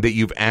mean that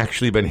you've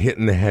actually been hit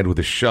in the head with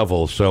a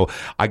shovel. So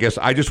I guess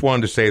I just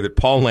wanted to say that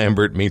Paul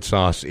Lambert, Meat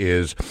Sauce,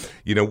 is,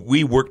 you know,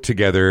 we worked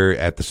together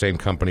at the same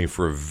company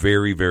for a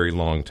very, very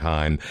long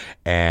time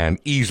and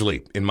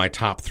easily in my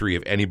top 3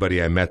 of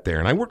anybody I met there.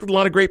 And I worked with a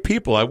lot of great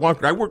people. I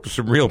worked with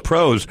some real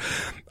pros.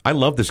 I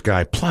love this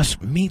guy. Plus,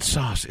 Meat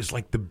Sauce is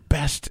like the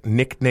best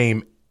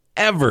nickname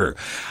ever.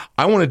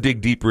 I want to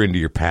dig deeper into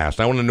your past.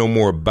 I want to know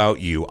more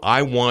about you.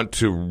 I want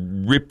to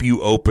rip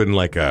you open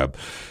like a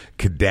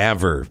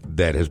cadaver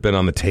that has been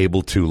on the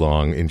table too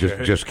long. And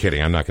just kidding.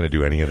 I'm not going to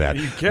do any of that.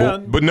 You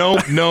can. But no,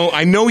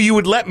 I know you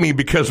would let me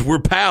because we're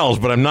pals,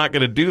 but I'm not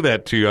going to do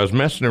that to you. I was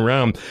messing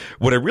around.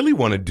 What I really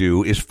want to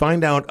do is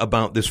find out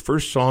about this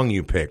first song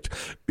you picked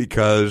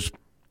because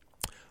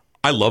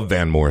I love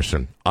Van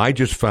Morrison. I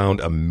just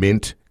found a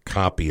mint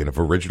copy of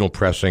original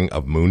pressing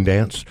of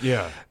Moondance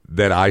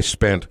that I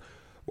spent.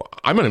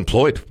 I'm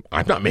unemployed.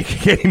 I'm not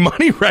making any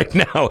money right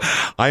now.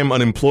 I am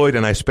unemployed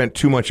and I spent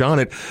too much on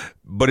it,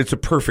 but it's a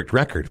perfect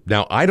record.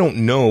 Now, I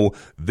don't know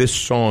this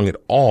song at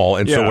all,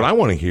 and so what I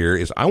want to hear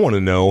is I want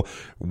to know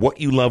what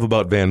you love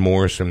about Van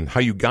Morrison, how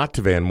you got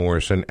to Van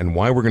Morrison, and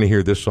why we're going to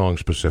hear this song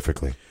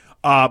specifically.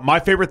 My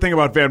favorite thing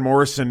about Van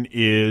Morrison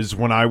is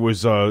when I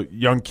was a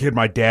young kid,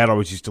 my dad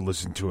always used to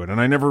listen to it,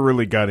 and I never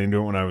really got into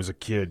it when I was a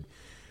kid.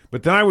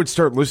 But then I would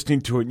start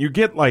listening to it, and you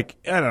get like,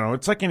 I don't know,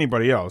 it's like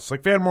anybody else.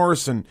 Like Van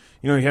Morrison,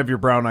 you know, you have your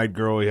Brown-Eyed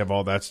Girl, you have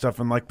all that stuff,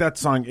 and like that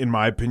song, in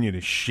my opinion,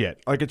 is shit.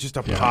 Like it's just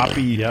a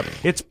poppy,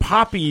 it's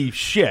poppy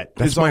shit.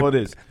 That's all it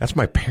is. That's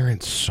my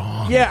parents'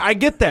 song. Yeah, I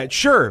get that,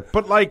 sure,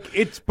 but like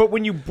but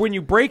when you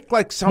break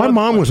like some, my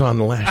mom was on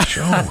the last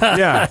show.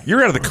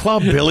 You're out of the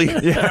club, Billy.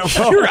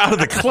 You're out of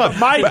the club.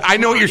 I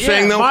know what you're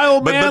saying though. My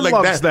old man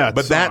loves that.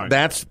 But song.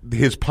 that's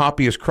his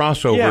poppiest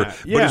crossover.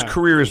 But his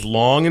career is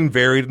long and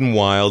varied and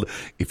wild.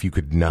 If you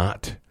could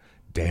not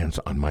dance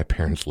on my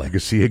parents'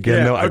 legacy again,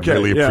 Yeah, though? I okay,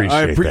 really yeah,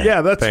 appreciate that.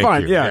 Yeah, that's Thank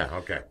fine. you. Yeah.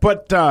 Okay.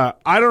 But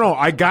I don't know.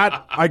 I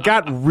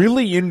got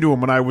really into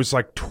them when I was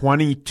like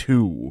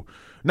 22.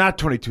 Not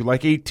 22,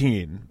 like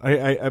 18.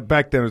 I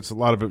back then it's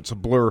a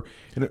blur.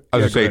 I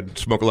was going to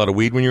say, smoke a lot of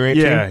weed when you were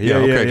 18? Yeah,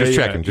 okay, just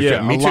checking. Just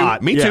checking. Me a too.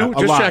 lot. Me Yeah, too.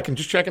 a lot.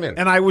 Just checking in.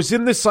 And I was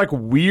in this like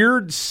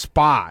weird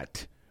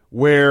spot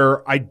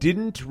where I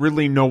didn't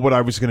really know what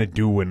I was going to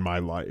do in my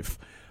life.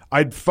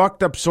 I'd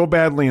fucked up so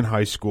badly in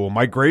high school.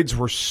 My grades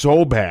were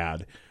so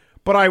bad.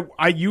 But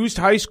I used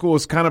high school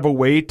as kind of a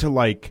way to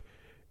like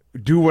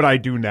do what I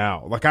do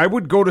now. Like I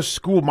would go to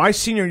school. My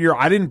senior year,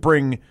 I didn't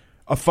bring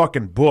a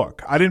fucking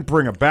book. I didn't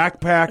bring a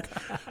backpack.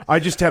 I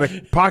just had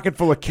a pocket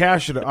full of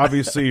cash. And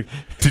obviously,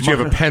 Did you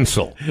have a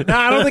pencil? no,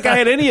 I don't think I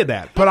had any of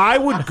that. But I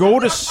would go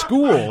to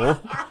school.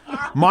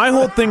 My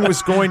whole thing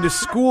was going to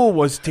school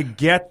was to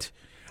get.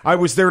 I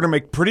was there to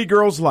make pretty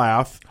girls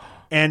laugh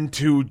and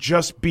to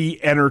just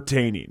be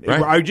entertaining.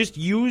 Right. I just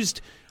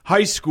used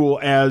high school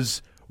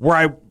as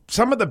where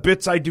some of the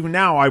bits I do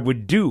now I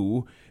would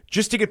do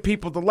just to get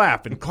people to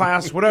laugh in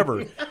class,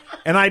 whatever.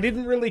 And I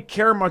didn't really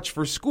care much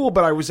for school,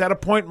 but I was at a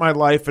point in my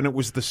life, and it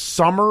was the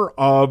summer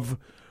of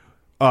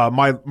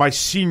my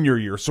senior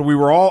year.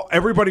 So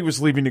everybody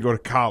was leaving to go to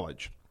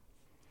college.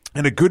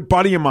 And a good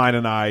buddy of mine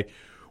and I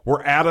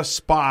were at a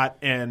spot,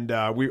 and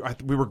we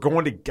were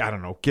going to, I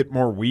don't know, get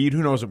more weed.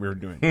 Who knows what we were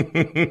doing?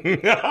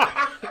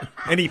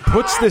 And he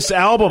puts this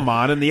album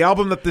on, and the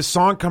album that this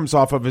song comes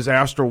off of is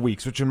Astral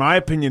Weeks, which in my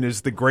opinion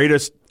is the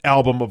greatest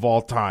album of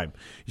all time.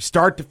 You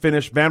start to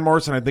finish. Van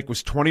Morrison, I think,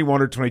 was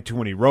 21 or 22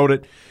 when he wrote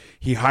it.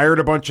 He hired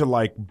a bunch of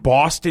like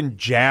Boston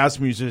jazz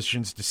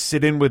musicians to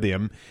sit in with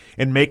him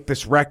and make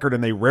this record,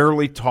 and they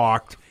rarely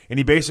talked. And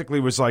he basically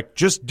was like,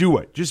 just do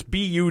it. Just be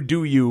you,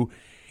 do you.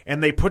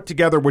 And they put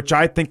together, which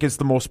I think is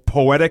the most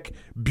poetic,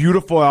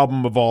 beautiful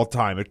album of all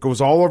time. It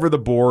goes all over the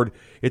board.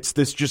 It's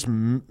this just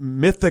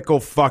mythical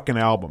fucking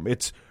album.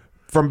 It's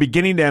from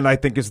beginning to end, I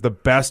think, is the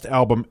best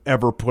album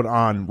ever put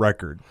on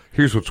record.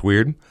 Here's what's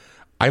weird.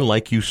 I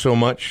like you so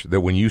much that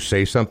when you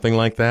say something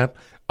like that,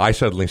 I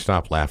suddenly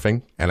stop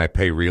laughing and I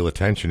pay real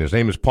attention. His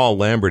name is Paul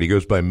Lambert. He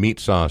goes by Meat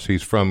Sauce.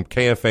 He's from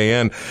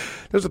KFAN.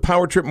 There's a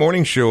Power Trip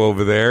morning show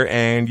over there,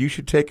 and you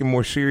should take him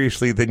more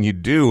seriously than you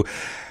do.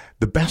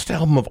 The best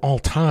album of all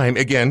time,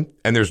 again,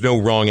 and there's no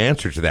wrong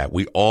answer to that.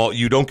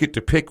 You don't get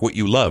to pick what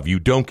you love. You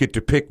don't get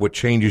to pick what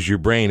changes your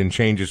brain and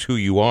changes who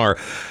you are.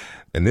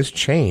 And this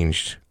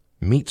changed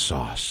Meat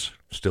Sauce.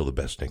 Still the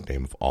best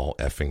nickname of all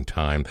effing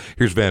time.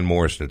 Here's Van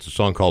Morrison. It's a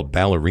song called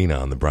Ballerina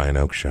on The Brian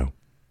Oak Show.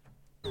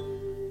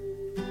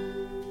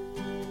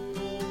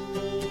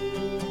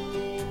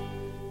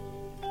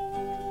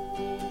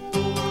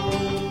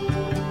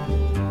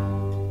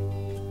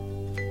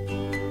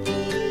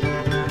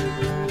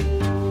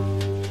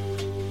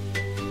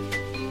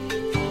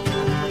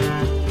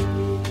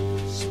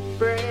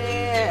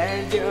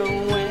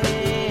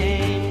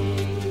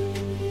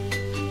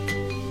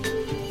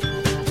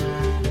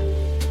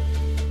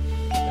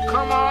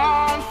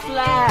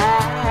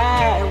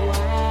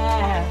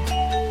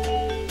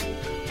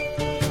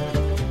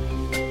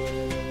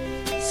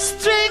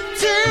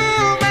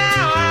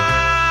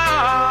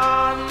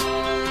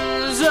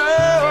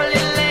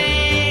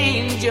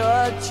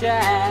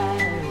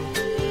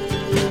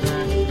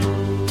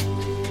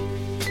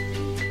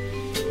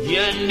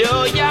 You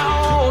know you're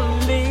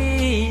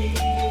only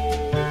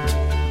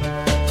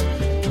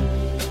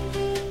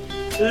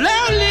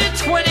lonely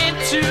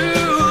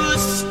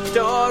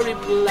 22-story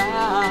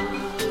block,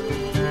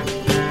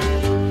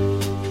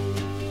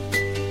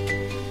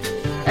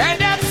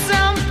 and that's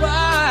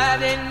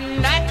somebody,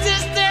 not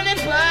just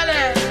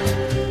anybody,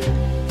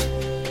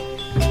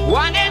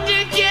 wanted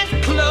to get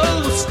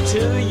close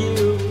to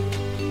you.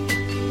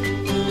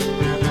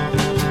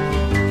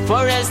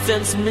 For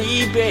instance,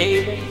 me,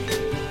 baby.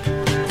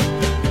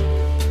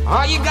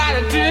 All you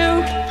gotta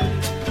do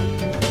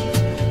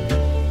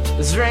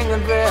is ring the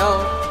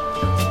bell.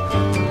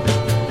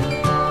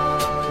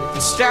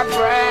 Step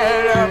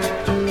right up.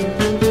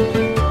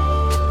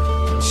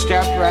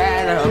 Step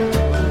right up.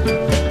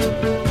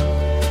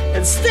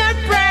 And step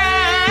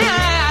right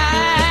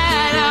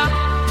up.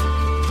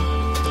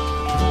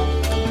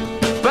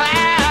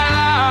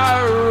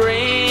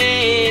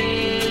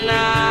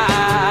 Ballerina.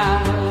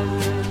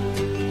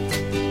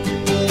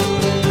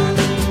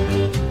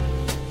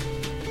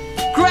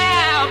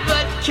 Grab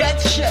it,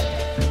 catch it.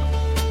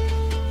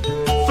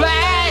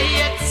 Fly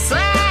it,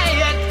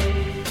 say it.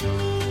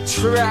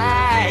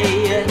 Try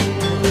it.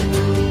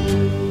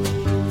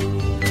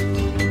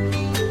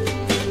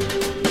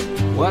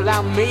 Well,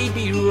 I may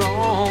be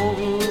wrong,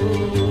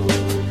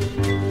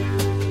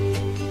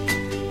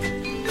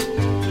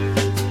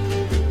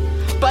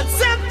 but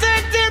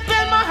something deep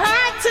in my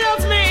heart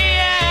tells me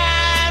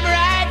I'm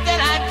right,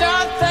 that I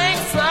don't think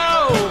so.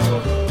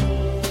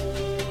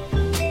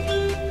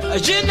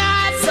 You know,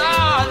 I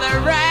saw the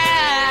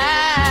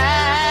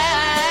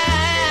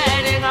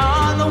writing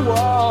on the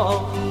wall.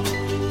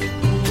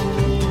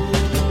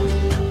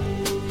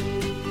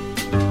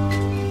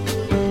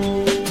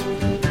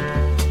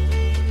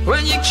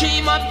 When you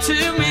came up to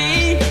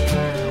me.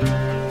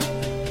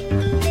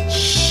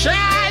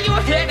 Child,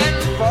 you're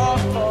heading for.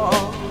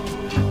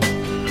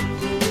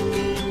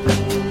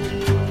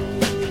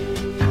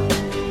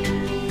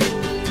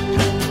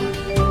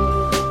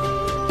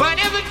 But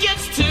if it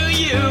gets to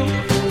you,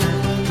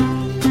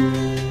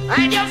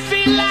 and you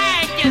feel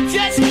like you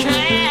just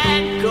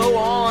can't go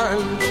on,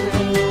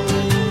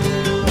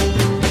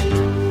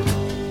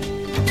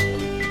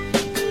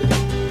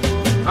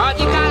 all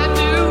you gotta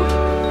do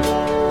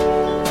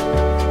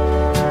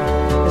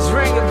is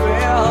ring a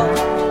bell.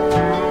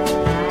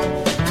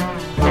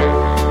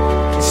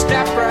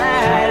 Step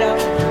right up.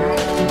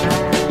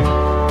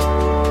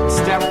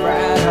 Step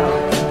right up.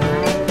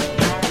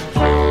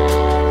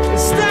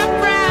 Step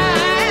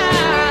right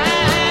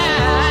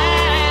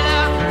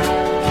up.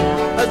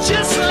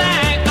 Just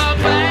like a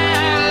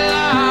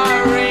ballerina,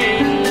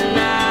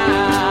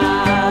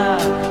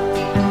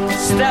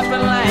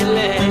 stepping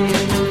lightly.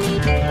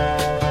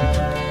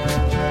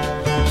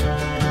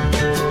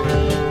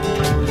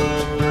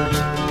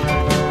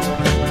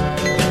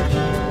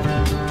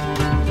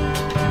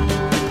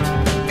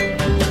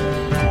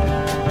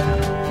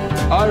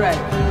 All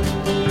right.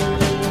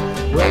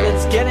 Well,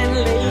 it's getting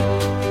late.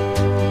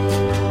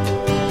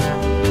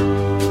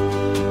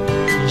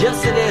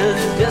 Yes, it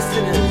is. Yes,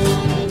 it is.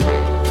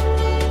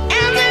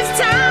 And this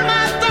time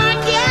I thought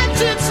you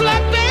should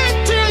slip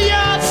into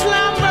your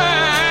slumber.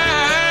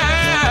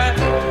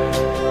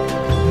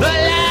 The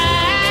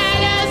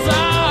light is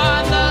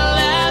on the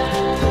left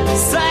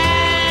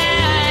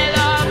side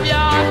of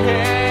your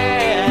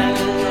head.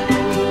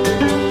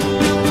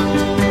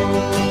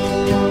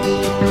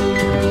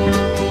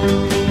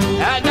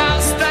 And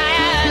I'm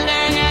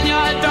standing in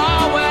your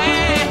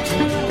doorway,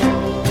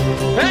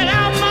 and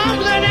I'm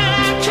mumbling and I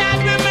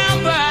can't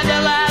remember the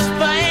last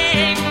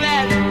thing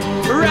that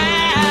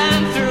ran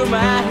through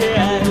my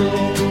head.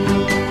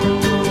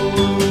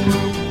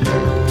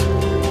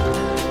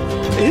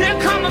 Here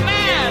come a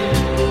man,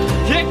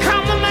 here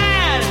come a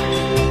man,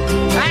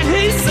 and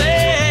he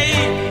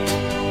say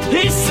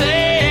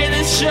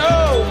the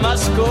show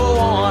must go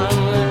on.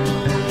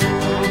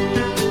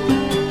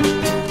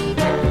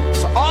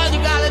 So all you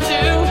gotta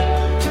do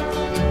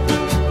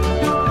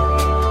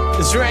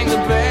is ring the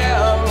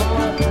bell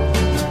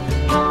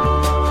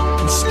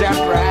and step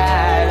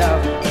right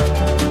up.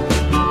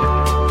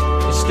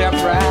 You step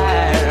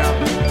right up.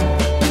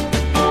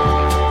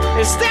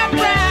 You step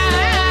right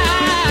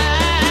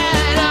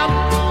up.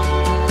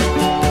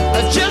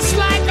 Just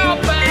like a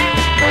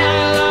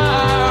ballerina.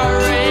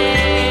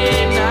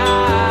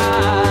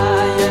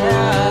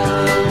 Yeah.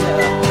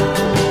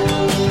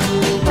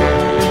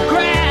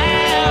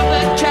 Grab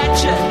and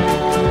catch it.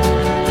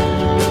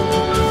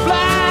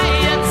 Fly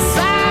it,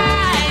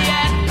 sigh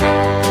it.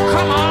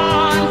 Come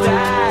on,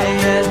 die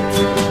it.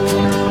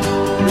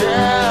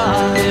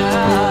 Yeah,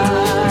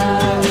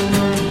 yeah.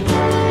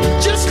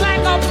 Just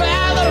like a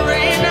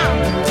ballerina.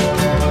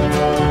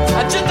 I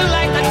just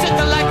like a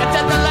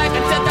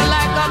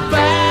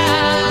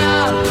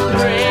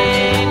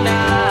ballerina.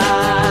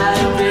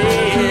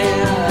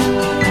 Yeah.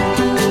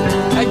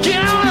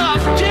 Get on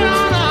up, get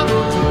on up.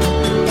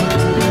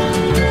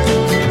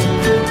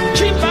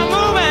 Keep on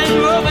moving,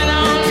 moving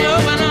on,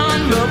 moving on,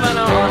 moving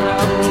on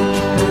up.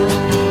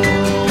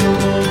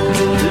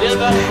 A little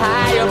bit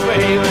higher,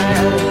 baby.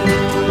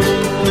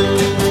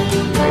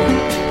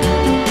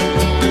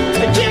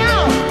 Get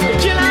on,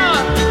 get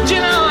on,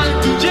 get on,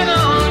 get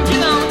on,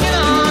 get on, get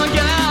on,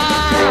 get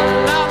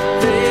on up,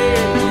 baby.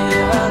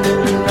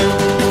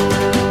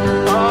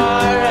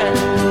 All right.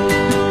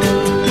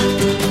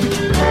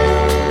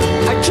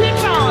 I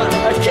keep on, I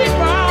keep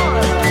on,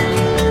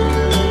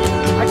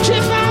 I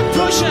keep on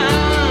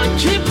pushing,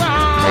 keep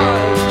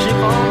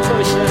on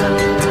pushing.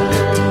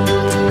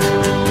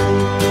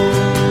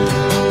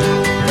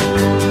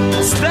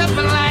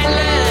 Stepping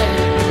lightly.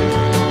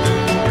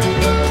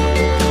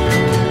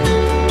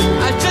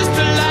 I just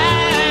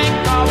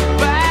like a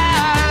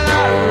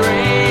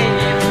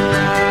ballerina.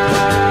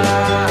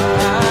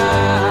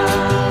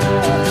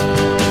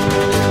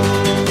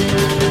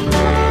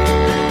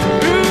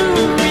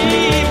 Ooh,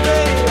 baby.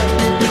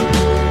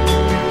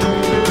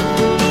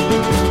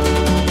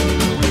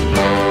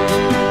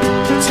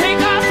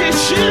 Take off your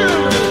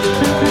shoes.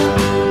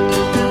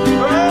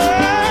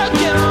 Oh,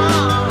 get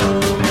on.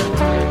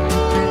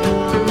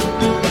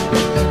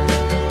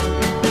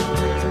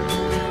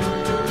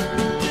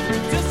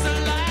 Just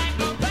like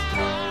a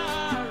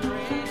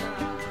ballerina.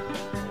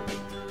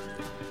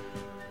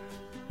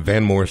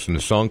 Van Morrison,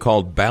 a song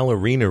called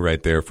Ballerina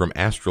right there from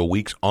Astral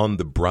Weeks on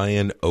The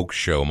Brian Oak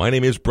Show. My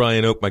name is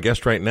Brian Oak. My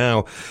guest right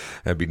now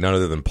would be none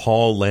other than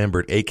Paul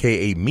Lambert,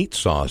 a.k.a. Meat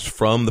Sauce,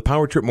 from the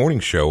Power Trip Morning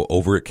Show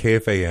over at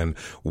KFAN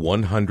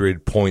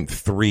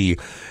 100.3.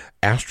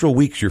 Astral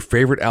Weeks, your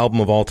favorite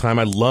album of all time.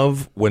 I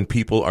love when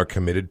people are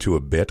committed to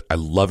a bit. I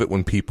love it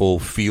when people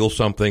feel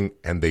something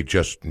and they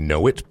just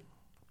know it.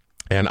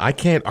 And I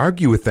can't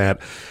argue with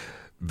that.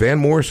 Van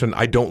Morrison,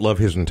 I don't love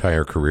his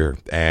entire career.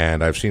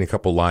 And I've seen a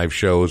couple live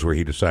shows where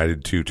he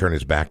decided to turn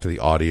his back to the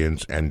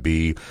audience and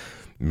be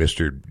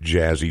Mr.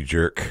 Jazzy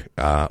Jerk.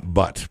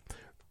 But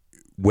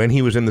when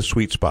he was in the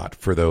sweet spot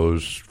for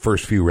those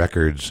first few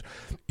records,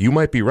 you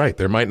might be right.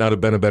 There might not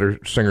have been a better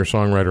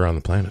singer-songwriter on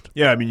the planet.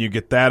 Yeah, I mean, you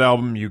get that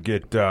album, you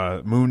get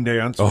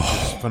Moondance, which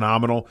is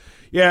phenomenal.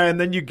 Yeah, and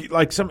then you get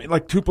like something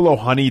like Tupelo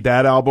Honey,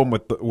 that album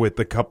with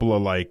a couple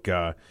of like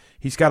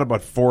he's got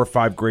about 4 or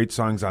 5 great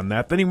songs on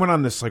that. Then he went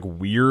on this like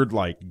weird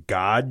like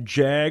God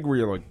Jag where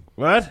you're like,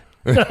 what?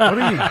 What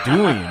are you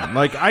doing?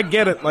 Like, I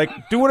get it.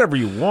 Like, do whatever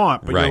you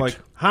want, but Right. you're like,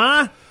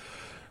 huh?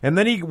 And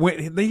then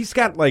he's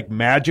got like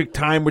Magic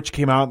Time, which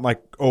came out in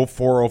like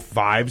 04,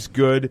 05's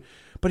good.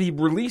 But he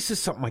releases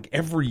something like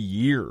every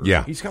year.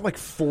 Yeah. He's got like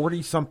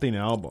 40-something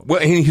albums.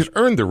 Well, and he's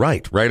earned the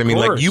right? I mean,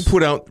 like, course. you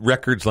put out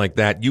records like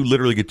that, you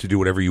literally get to do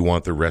whatever you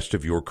want the rest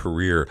of your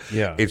career.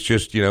 Yeah. It's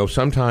just,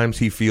 sometimes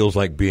he feels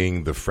like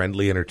being the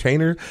friendly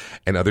entertainer,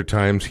 and other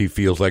times he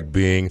feels like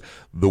being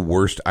the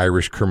worst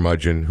Irish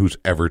curmudgeon who's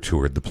ever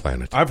toured the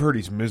planet. I've heard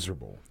he's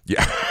miserable.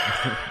 Yeah.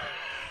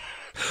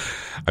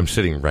 I'm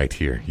sitting right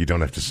here. You don't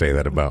have to say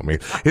that about me.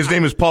 His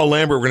name is Paul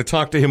Lambert. We're going to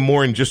talk to him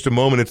more in just a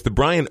moment. It's the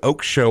Brian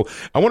Oak Show.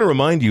 I want to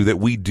remind you that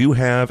we do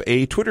have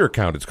a Twitter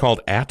account. It's called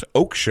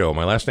 @OakShow.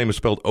 My last name is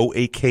spelled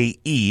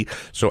O-A-K-E,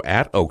 so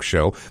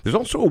 @OakShow. There's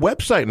also a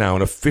website now,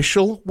 an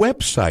official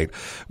website,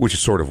 which is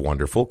sort of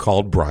wonderful,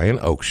 called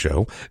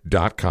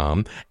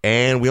BrianOakShow.com.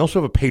 And we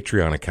also have a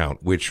Patreon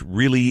account, which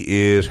really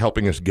is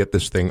helping us get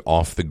this thing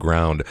off the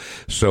ground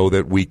so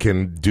that we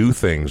can do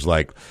things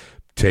like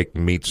take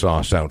meat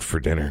sauce out for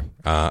dinner.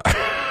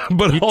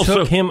 But You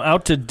also took him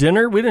out to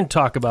dinner? We didn't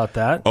talk about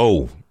that.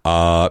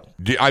 I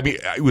mean,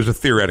 it was a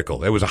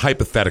theoretical. It was a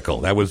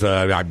hypothetical. That was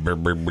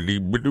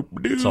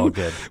It's all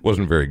good.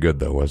 Wasn't very good,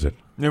 though, was it?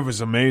 It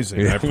was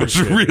amazing. I It was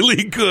appreciate it.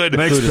 really good.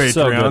 Thanks, Food is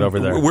so Patreon. good over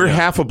there. We're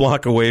half a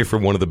block away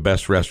from one of the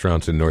best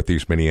restaurants in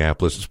Northeast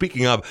Minneapolis.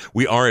 Speaking of,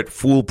 we are at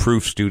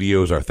Foolproof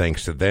Studios. Our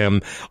thanks to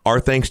them. Our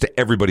thanks to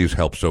everybody who's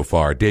helped so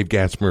far. Dave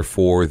Gatzmer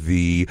for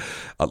the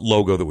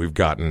logo that we've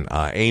gotten.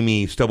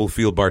 Amy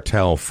Stubblefield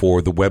Bartell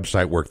for the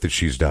website work that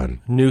she's done.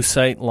 New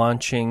site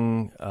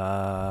launching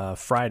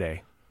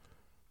Friday.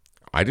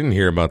 I didn't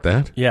hear about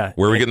that. Yeah.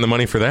 Where are we getting the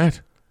money for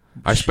that?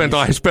 I spent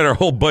our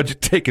whole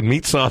budget taking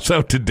meat sauce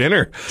out to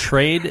dinner.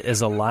 Trade is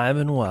alive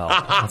and well.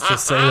 Let's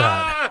just say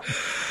that.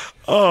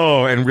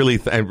 Oh, and really,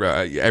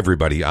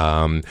 everybody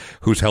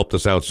who's helped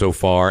us out so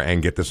far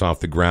and get this off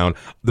the ground.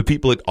 The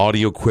people at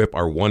AudioQuip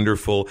are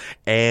wonderful,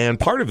 and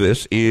part of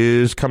this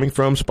is coming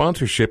from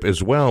sponsorship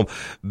as well.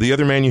 The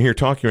other man you hear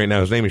talking right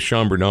now, his name is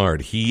Sean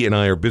Bernard. He and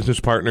I are business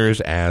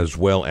partners as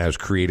well as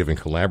creative and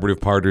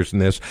collaborative partners in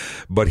this,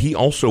 but he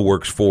also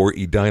works for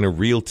Edina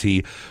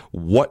Realty.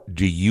 What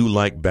do you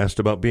like best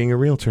about being a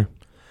realtor?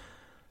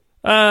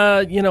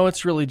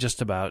 It's really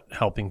just about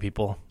helping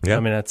people. Yeah.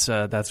 I mean,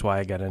 that's why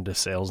I got into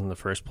sales in the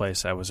first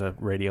place. I was a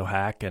radio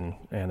hack and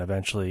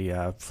eventually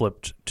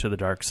flipped to the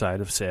dark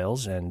side of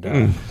sales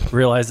and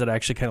realized that I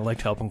actually kind of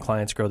liked helping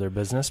clients grow their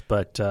business.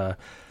 But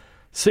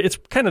so it's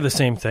kind of the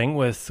same thing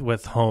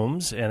with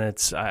homes, and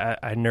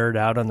I nerd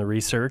out on the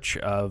research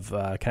of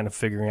kind of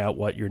figuring out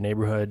what your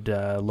neighborhood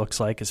looks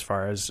like as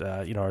far as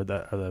are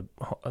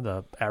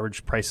the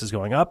average prices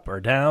going up or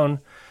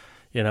down.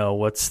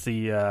 What's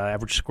the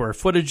average square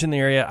footage in the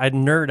area? I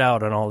nerd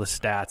out on all the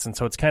stats, and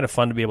so it's kind of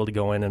fun to be able to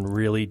go in and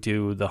really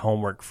do the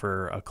homework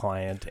for a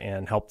client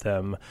and help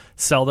them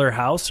sell their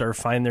house or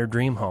find their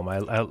dream home.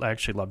 I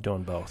actually love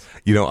doing both.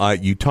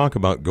 You talk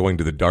about going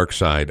to the dark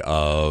side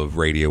of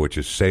radio, which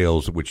is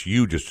sales, which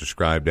you just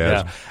described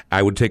as. Yeah.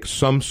 I would take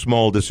some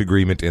small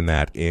disagreement in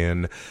that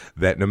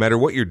no matter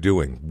what you're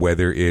doing,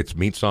 whether it's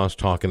Meat Sauce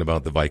talking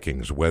about the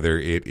Vikings, whether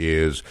it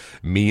is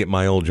me at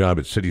my old job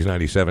at Cities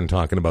 97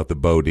 talking about the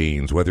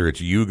Bodines, whether it's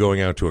you going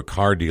out to a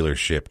car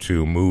dealership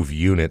to move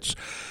units,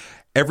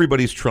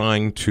 everybody's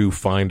trying to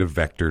find a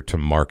vector to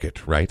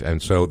market, right?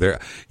 And so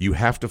you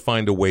have to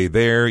find a way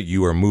there.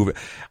 You are moving.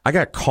 I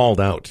got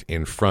called out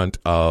in front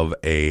of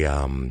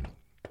an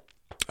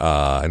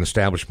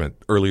establishment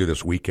earlier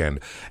this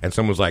weekend, and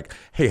someone was like,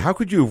 "Hey, how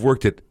could you have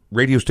worked at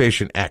radio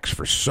station X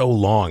for so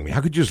long? I mean,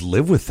 how could you just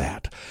live with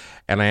that?"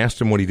 And I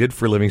asked him what he did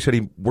for a living. He said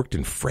he worked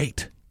in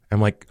freight.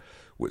 I'm like,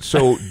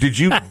 so did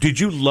you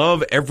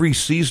love every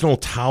seasonal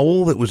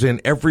towel that was in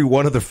every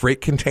one of the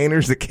freight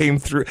containers that came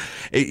through?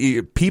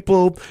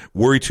 People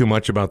worry too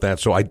much about that.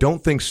 So I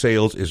don't think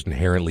sales is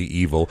inherently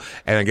evil.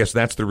 And I guess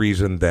that's the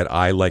reason that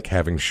I like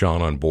having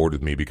Sean on board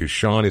with me, because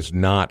Sean is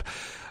not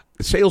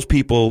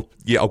salespeople.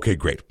 Yeah. Okay,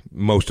 great.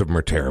 Most of them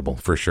are terrible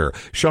for sure.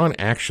 Sean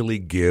actually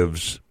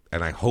gives,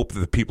 and I hope that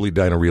the people at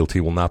Edina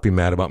Realty will not be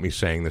mad about me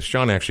saying this,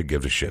 Sean actually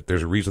gives a shit.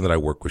 There's a reason that I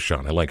work with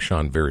Sean. I like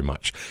Sean very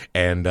much.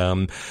 And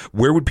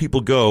where would people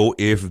go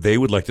if they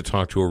would like to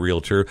talk to a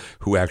realtor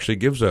who actually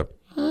gives a...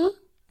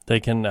 They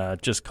can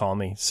just call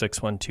me,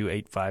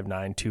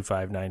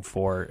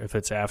 612-859-2594. If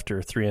it's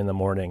after 3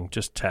 a.m,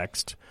 just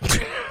text.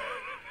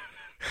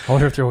 I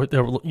wonder if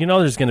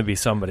there's going to be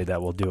somebody that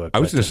will do it. I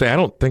was going to say, I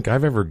don't think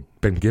I've ever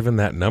been given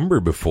that number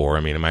before. I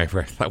mean, I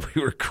thought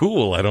we were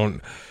cool. I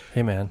don't...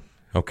 Hey, man.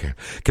 Okay.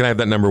 Can I have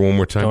that number one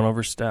more time? Don't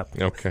overstep.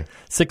 Okay.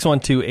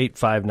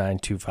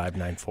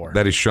 612-859-2594.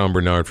 That is Sean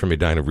Bernard from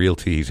Edina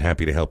Realty. He's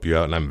happy to help you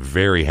out, and I'm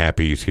very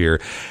happy he's here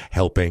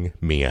helping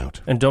me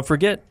out. And don't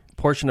forget,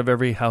 portion of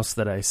every house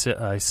that I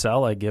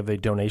sell, I give a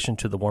donation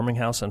to the Warming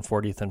House on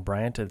 40th and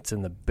Bryant. It's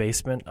in the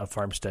basement of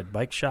Farmstead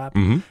Bike Shop,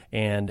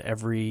 and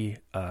every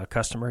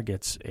customer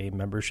gets a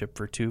membership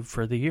for 2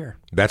 for the year.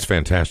 That's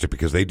fantastic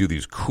because they do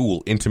these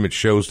cool, intimate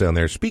shows down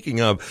there.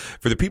 Speaking of,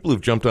 for the people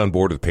who've jumped on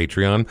board with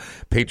Patreon,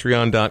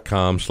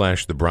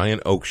 patreon.com/The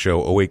Brian Oak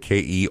Show,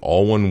 OAKE,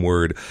 all one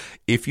word.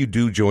 If you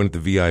do join at the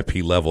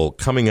VIP level,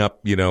 coming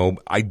up,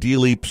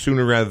 ideally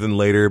sooner rather than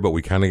later, but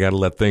we kind of got to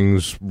let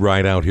things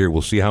ride out here.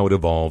 We'll see how it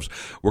evolves.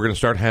 We're going to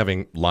start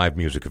having live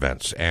music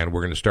events, and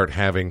we're going to start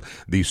having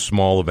these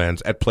small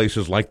events at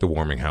places like the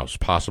Warming House,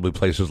 possibly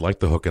places like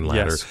the Hook and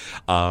Ladder,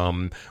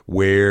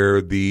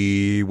 where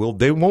they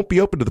won't be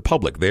open to the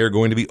public. They are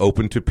going to be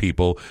open to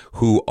people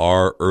who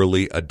are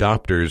early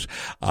adopters.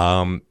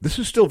 This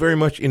is still very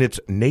much in its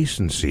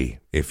nascency,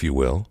 if you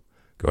will.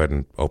 Go ahead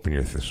and open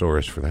your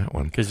thesaurus for that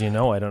one. Because I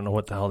don't know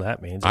what the hell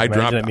that means. I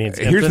dropped. It means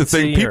here's the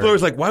thing: people or... are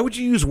always like, "Why would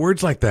you use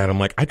words like that?" I'm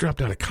like, I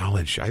dropped out of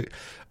college.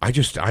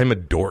 I'm a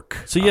dork.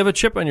 So you have a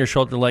chip on your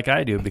shoulder like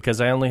I do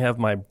because I only have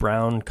my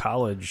Brown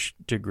College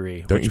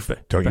degree. Don't you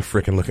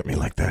freaking look at me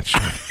like that,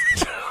 Sean.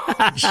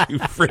 You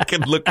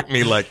freaking look at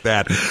me like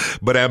that.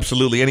 But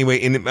absolutely.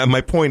 Anyway,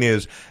 my point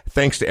is,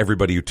 thanks to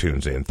everybody who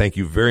tunes in. Thank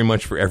you very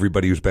much for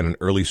everybody who's been an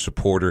early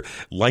supporter,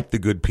 like the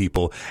good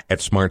people at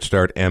Smart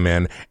Start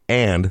MN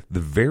and the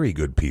very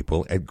good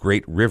people at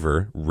Great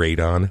River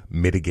Radon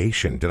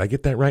Mitigation. Did I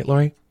get that right,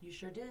 Laurie?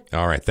 Sure did.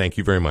 All right. Thank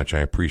you very much. I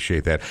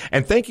appreciate that.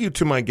 And thank you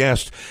to my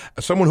guest,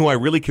 someone who I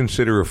really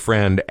consider a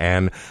friend.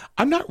 And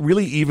I'm not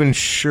really even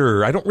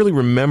sure. I don't really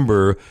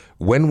remember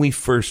when we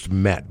first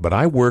met, but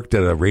I worked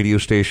at a radio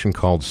station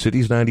called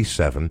Cities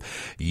 97.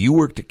 You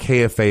worked at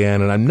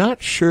KFAN, and I'm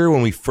not sure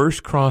when we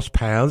first crossed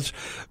paths,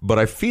 but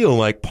I feel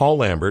like Paul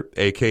Lambert,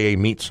 a.k.a.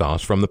 Meat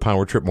Sauce from the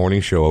Power Trip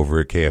Morning Show over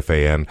at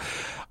KFAN,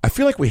 I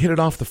feel like we hit it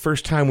off the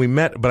first time we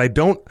met, but I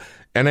don't,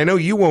 and I know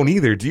you won't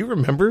either. Do you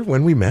remember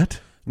when we met?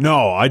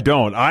 No, I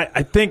don't.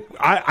 I think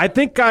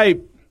I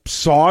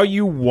saw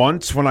you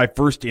once when I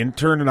first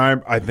interned, and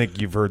I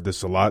think you've heard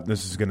this a lot. And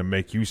this is going to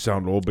make you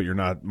sound old, but you're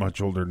not much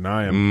older than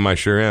I am. I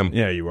sure am.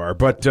 Yeah, you are.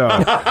 But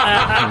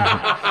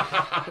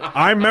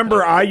I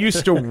remember I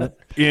used to,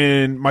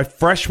 in my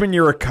freshman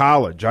year of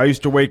college, I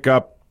used to wake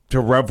up to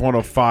Rev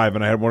 105,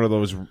 and I had one of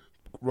those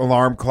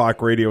alarm clock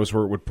radios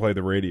where it would play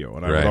the radio,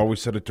 and I would always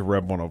set it to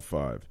Rev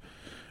 105.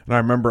 And I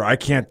remember, I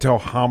can't tell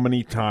how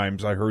many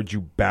times I heard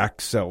you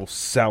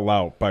sell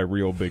out by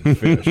Real Big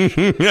Fish.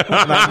 And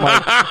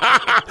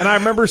I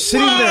remember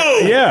sitting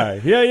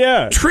there.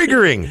 Yeah.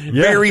 Triggering.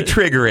 Yeah. Very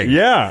triggering.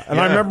 Yeah. And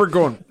I remember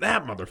going,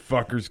 that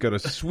motherfucker's got a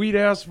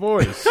sweet-ass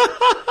voice.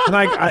 and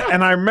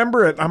I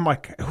remember it. I'm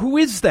like, who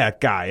is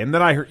that guy? And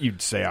then I heard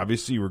you'd say,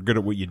 obviously, you were good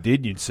at what you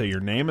did. You'd say your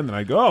name. And then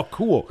I'd go, oh,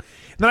 cool.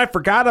 And then I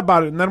forgot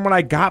about it. And then when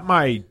I got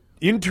my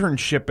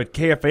internship at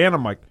KFAN,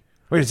 I'm like,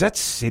 wait, is that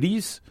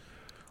Cities?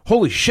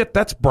 Holy shit,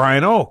 that's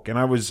Brian Oak. And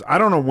I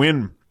don't know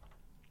when,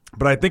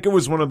 but I think it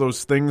was one of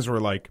those things where,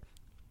 like,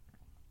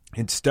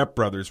 in Step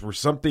Brothers, where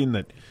something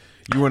that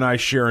you and I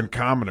share in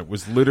common, it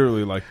was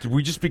literally like, did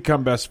we just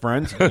become best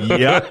friends?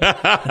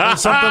 Yeah.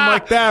 Something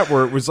like that,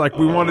 where it was like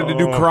we wanted to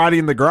do karate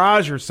in the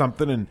garage or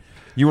something, and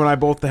you and I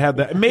both had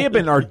that. It may have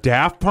been our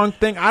Daft Punk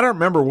thing. I don't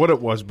remember what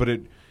it was, but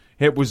it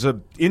was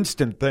an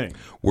instant thing.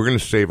 We're going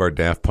to save our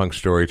Daft Punk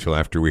story till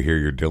after we hear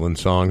your Dylan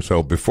song.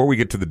 So before we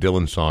get to the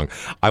Dylan song,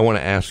 I want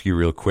to ask you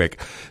real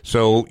quick.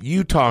 So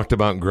you talked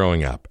about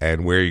growing up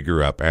and where you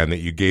grew up and that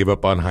you gave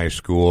up on high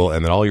school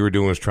and that all you were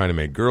doing was trying to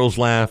make girls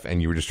laugh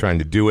and you were just trying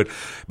to do it.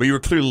 But you were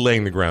clearly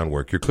laying the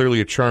groundwork. You're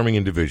clearly a charming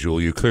individual.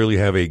 You clearly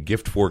have a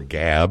gift for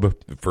gab,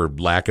 for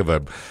lack of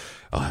a...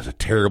 Oh, that's a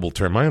terrible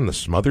term. Am I on the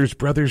Smothers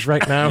Brothers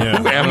right now? Yeah.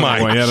 Who am I?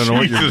 Boy, I don't know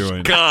what Jesus you're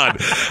doing. God,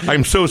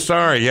 I'm so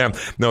sorry. Yeah,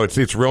 no,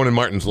 it's Ronan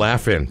Martin's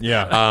Laugh-In.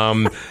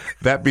 Yeah.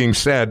 That being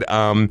said,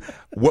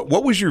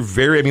 what was your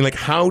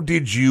how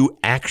did you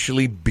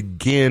actually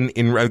begin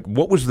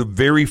what was the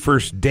very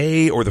first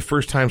day or the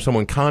first time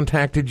someone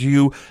contacted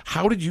you?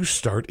 How did you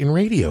start in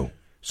radio?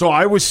 So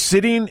I was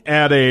sitting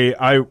at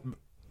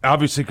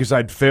obviously because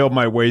I'd failed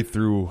my way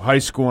through high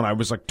school and I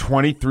was like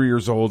 23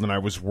 years old and I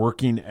was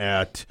working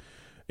at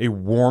a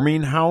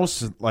warming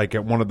house, like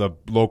at one of the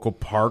local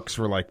parks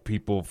where like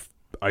people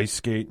ice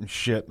skate and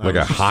shit. And like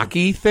a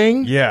hockey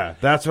thing? Yeah,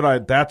 that's what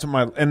and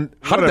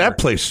how did that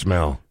place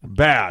smell?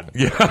 Bad.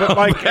 Yeah. But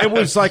like it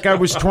was like I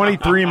was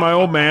 23, my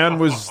old man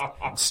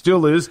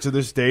still is to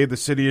this day, the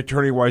city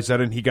attorney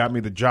Wayzata, and he got me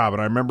the job.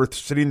 And I remember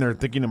sitting there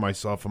thinking to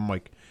myself, I'm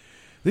like,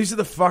 these are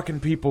the fucking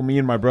people me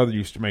and my brother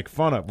used to make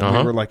fun of when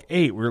we were like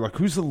 8. We were like,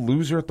 who's the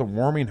loser at the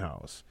warming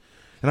house?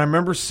 And I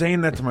remember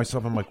saying that to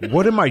myself. I'm like,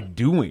 what am I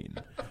doing?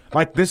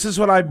 Like, this is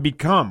what I've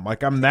become.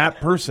 Like, I'm that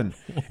person.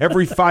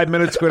 Every 5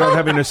 minutes going out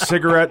having a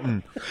cigarette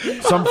and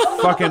some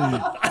fucking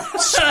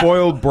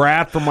spoiled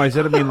brat from my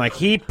Zeta being like,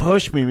 he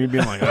pushed me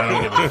being like, I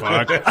don't give a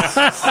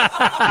fuck.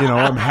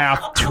 I'm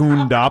half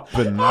tuned up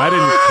and I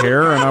didn't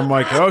care, and I'm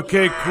like,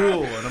 okay,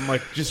 cool, and I'm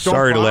like, just don't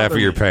Sorry to bother laugh at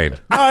me. your pain.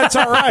 No, it's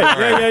all right.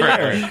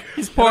 Yeah.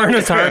 He's pouring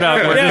his heart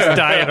out. We're just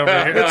dying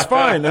over here. It's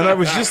fine. And I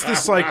was just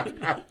this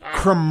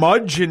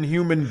curmudgeon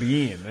human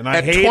being, and I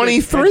At hated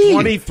 23, At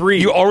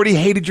 23, you already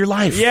hated your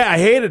life. Yeah, I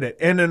hated it.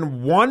 And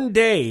then one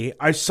day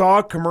I saw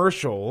a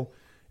commercial,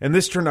 and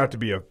this turned out to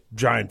be a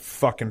giant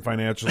fucking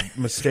financial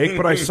mistake,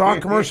 but I saw a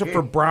commercial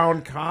for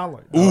Brown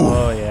College.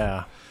 Oh,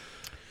 yeah.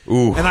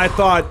 Ooh. And I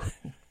thought,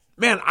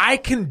 man, I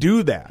can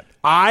do that.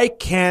 I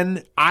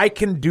can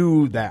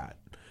do that.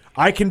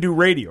 I can do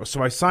radio.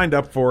 So I signed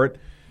up for it.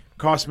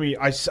 Cost me,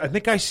 I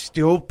think I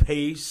still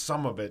pay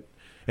some of it.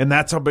 And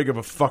that's how big of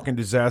a fucking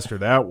disaster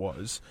that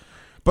was.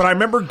 But I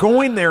remember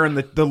going there, and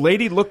the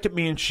lady looked at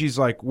me, and she's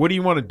like, what do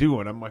you want to do?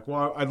 And I'm like,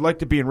 well, I'd like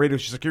to be in radio.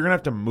 She's like, you're going to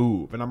have to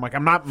move. And I'm like,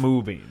 I'm not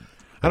moving.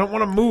 I don't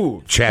want to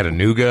move.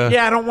 Chattanooga.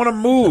 Yeah, I don't want to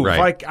move. Right.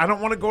 Like, I don't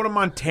want to go to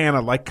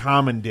Montana like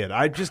Common did.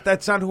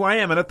 That's not who I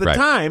am. And at the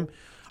time,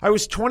 I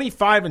was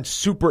 25 and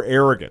super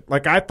arrogant.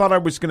 Like, I thought I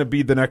was going to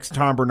be the next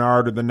Tom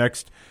Bernard or the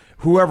next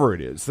whoever it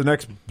is, the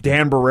next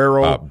Dan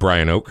Barrero.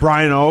 Brian Oak.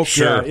 Brian Oak.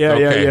 Sure. Yeah.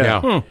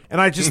 Yeah. And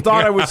I just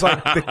thought I was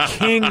like the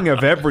king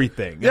of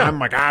everything. Yeah. And I'm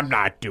like, I'm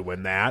not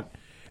doing that.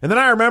 And then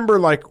I remember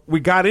we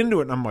got into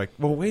it, and I'm like,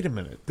 well, wait a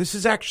minute. This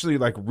is actually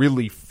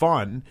really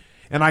fun.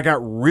 And I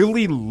got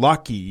really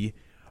lucky.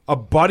 A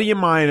buddy of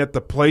mine at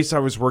the place I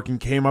was working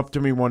came up to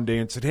me one day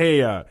and said,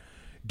 hey,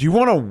 do you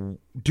want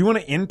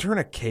to intern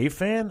at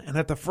K-Fan? And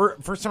at the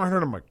first time I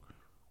heard it, I'm like,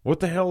 what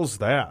the hell is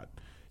that?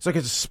 It's like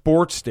it's a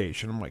sports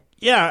station. I'm like,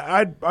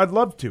 yeah, I'd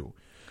love to.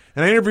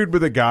 And I interviewed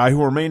with a guy who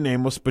will remain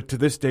nameless, but to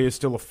this day is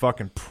still a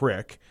fucking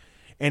prick.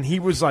 And he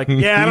was like,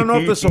 yeah, I don't know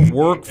if this will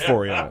work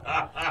for you.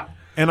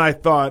 And I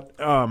thought,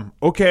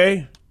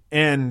 okay.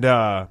 And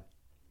then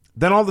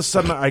all of a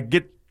sudden I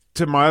get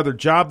to my other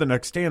job the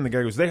next day, and the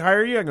guy goes, they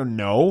hire you? I go,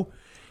 no.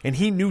 And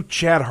he knew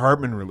Chad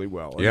Hartman really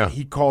well. And yeah.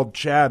 He called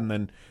Chad, and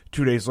then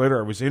 2 days later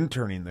I was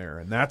interning there.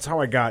 And that's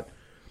how I got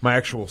my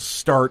actual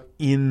start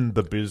in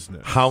the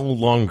business. How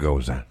long ago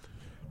was that?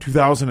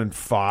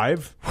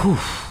 2005.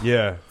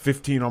 Yeah,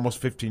 almost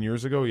 15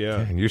 years ago, yeah.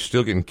 And you're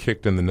still getting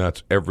kicked in the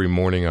nuts every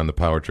morning on the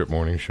Power Trip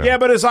Morning Show. Yeah,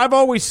 but as I've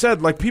always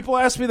said, people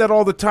ask me that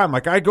all the time.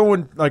 I go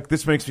and,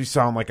 this makes me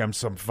sound like I'm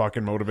some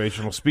fucking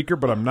motivational speaker,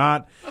 but I'm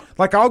not.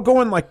 I'll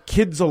go and,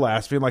 kids will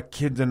ask me,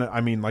 kids, and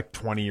I mean,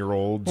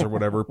 20-year-olds or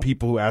whatever,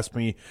 people who ask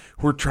me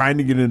who are trying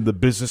to get into the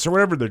business or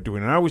whatever they're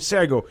doing. And I always say,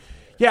 I go,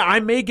 yeah,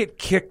 I may get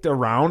kicked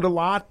around a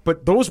lot,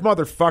 but those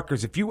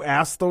motherfuckers, if you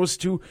ask those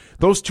two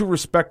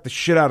respect the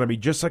shit out of me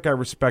just like I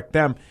respect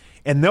them,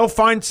 and they'll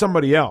find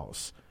somebody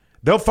else.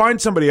 They'll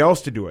find somebody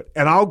else to do it,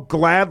 and I'll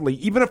gladly,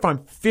 even if I'm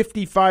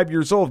 55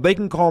 years old, they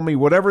can call me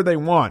whatever they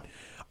want.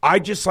 I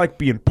just like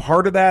being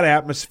part of that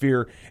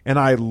atmosphere, and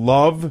I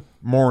love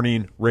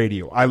morning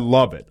radio. I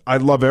love it. I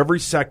love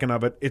every second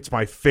of it. It's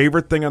my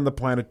favorite thing on the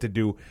planet to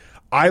do.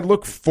 I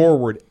look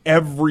forward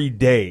every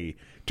day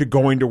to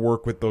going to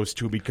work with those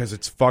two because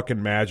it's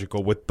fucking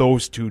magical what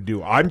those two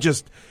do. I'm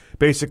just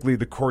basically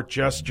the court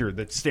gesture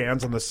that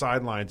stands on the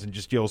sidelines and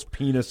just yells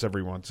penis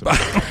every once in a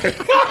while.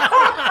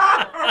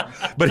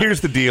 But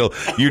here's the deal.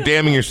 You're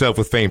damning yourself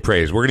with faint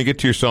praise. We're going to get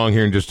to your song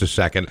here in just a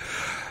second.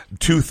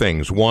 Two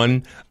things.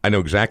 One, I know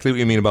exactly what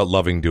you mean about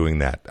loving doing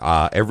that.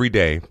 Every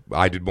day,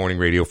 I did morning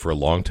radio for a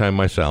long time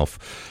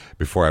myself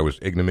before I was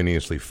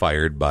ignominiously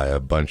fired by a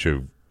bunch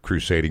of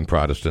crusading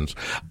Protestants.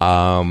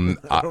 I don't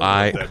know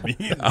what that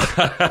means.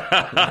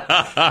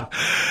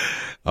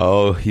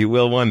 Oh, you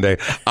will one day.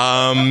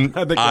 I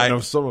think I know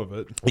some of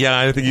it. Yeah,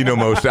 I think you know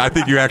most. I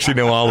think you actually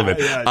know all of it.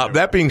 Yeah,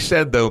 that being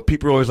said, though,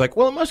 people are always like,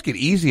 well, it must get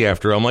easy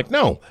after. I'm like,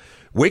 no.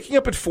 Waking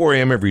up at 4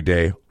 a.m. every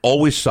day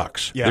always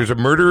sucks. Yeah. There's a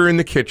murderer in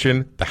the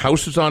kitchen. The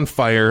house is on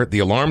fire. The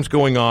alarm's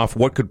going off.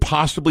 What could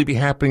possibly be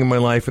happening in my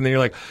life? And then you're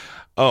like,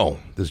 oh,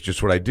 this is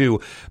just what I do.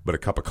 But a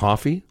cup of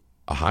coffee,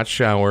 a hot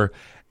shower,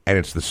 and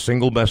it's the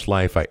single best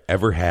life I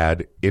ever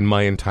had in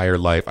my entire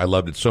life. I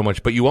loved it so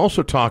much. But you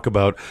also talk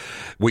about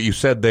what you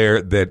said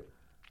there, that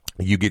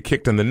you get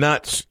kicked in the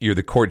nuts, you're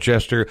the court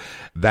jester.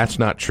 That's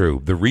not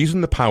true. The reason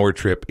the Power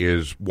Trip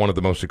is one of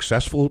the most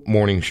successful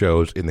morning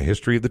shows in the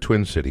history of the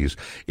Twin Cities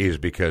is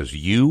because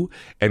you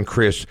and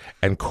Chris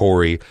and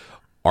Corey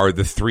are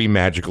the three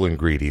magical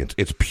ingredients.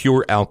 It's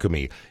pure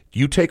alchemy.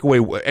 You take away,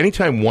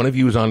 anytime one of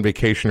you is on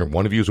vacation or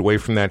one of you is away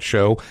from that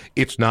show,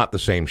 it's not the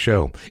same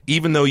show.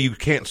 Even though you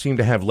can't seem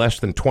to have less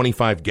than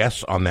 25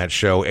 guests on that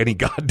show any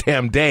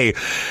goddamn day,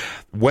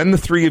 when the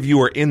three of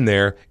you are in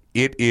there,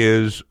 it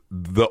is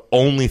the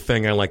only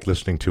thing I like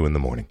listening to in the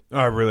morning. Oh,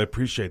 I really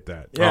appreciate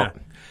that. Yeah.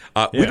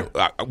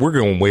 We're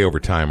going way over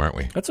time, aren't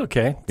we? That's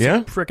okay. It's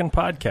Yeah? a freaking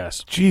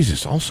podcast.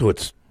 Jesus, also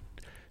it's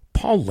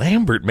Paul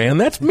Lambert, man.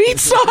 That's meat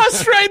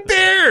sauce right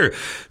there.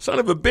 Son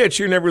of a bitch,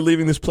 you're never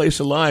leaving this place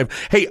alive.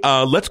 Hey,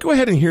 let's go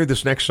ahead and hear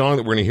this next song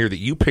that we're going to hear that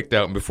you picked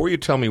out. And before you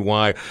tell me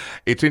why,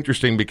 it's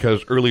interesting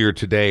because earlier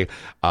today,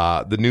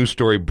 the news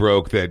story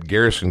broke that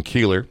Garrison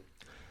Keillor,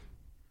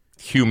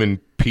 human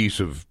piece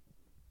of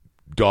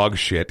dog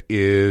shit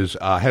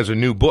has a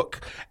new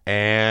book,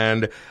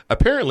 and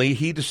apparently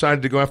he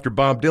decided to go after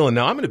Bob Dylan.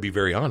 Now, I'm going to be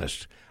very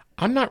honest.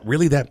 I'm not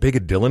really that big a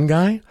Dylan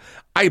guy.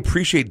 I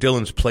appreciate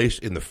Dylan's place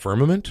in the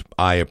firmament.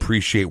 I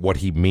appreciate what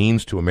he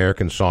means to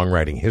American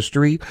songwriting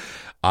history.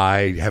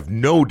 I have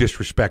no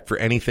disrespect for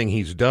anything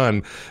he's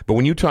done. But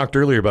when you talked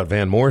earlier about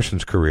Van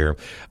Morrison's career,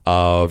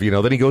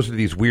 then he goes into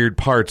these weird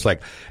parts,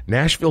 like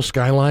Nashville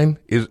Skyline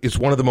is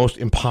one of the most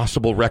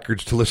impossible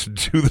records to listen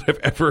to that I've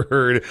ever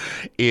heard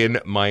in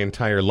my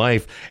entire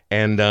life.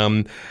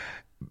 And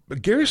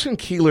Garrison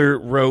Keillor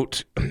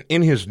wrote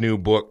in his new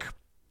book,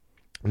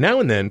 now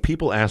and then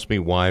people ask me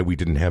why we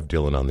didn't have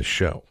Dylan on the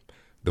show.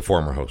 The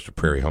former host of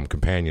Prairie Home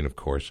Companion, of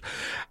course,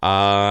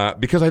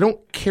 because I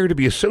don't care to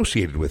be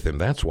associated with him.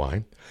 That's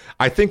why.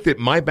 I think that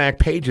My Back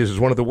Pages is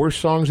one of the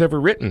worst songs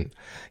ever written.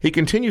 He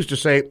continues to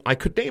say, I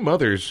could name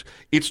others.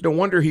 It's no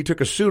wonder he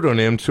took a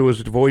pseudonym to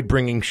avoid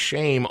bringing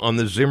shame on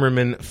the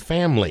Zimmerman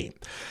family.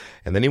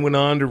 And then he went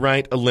on to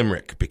write a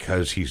limerick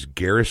because he's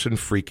Garrison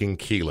freaking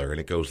Keillor, and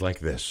it goes like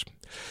this.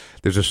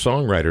 There's a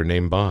songwriter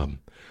named Bob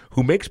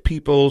who makes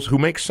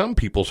some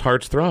people's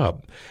hearts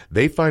throb.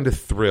 They find a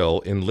thrill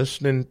in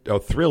listening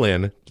to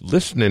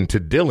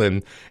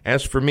Dylan.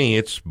 As for me,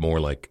 it's more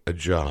like a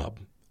job.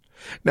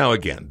 Now,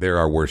 again, there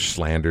are worse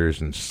slanders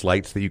and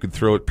slights that you could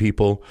throw at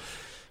people,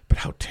 but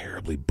how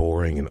terribly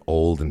boring and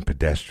old and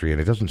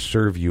pedestrian. It doesn't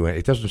serve you.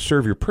 It doesn't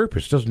serve your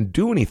purpose. It doesn't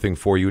do anything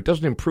for you. It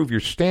doesn't improve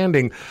your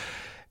standing.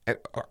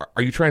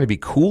 Are you trying to be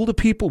cool to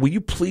people? Will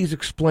you please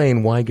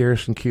explain why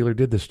Garrison Keillor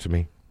did this to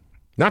me?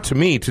 Not to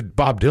me, to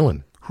Bob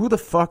Dylan. Who the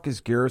fuck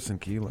is Garrison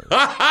Keillor?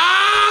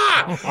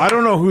 I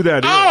don't know who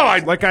that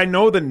is. I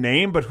know the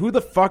name, but who the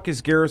fuck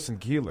is Garrison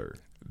Keillor?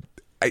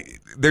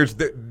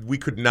 We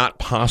could not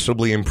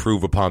possibly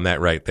improve upon that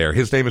right there.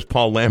 His name is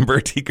Paul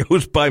Lambert. He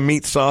goes by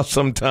Meat Sauce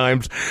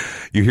sometimes.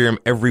 You hear him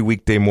every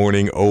weekday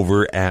morning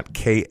over at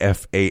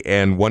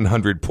KFAN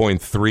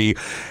 100.3,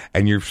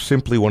 and you're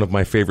simply one of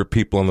my favorite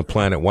people on the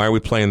planet. Why are we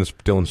playing this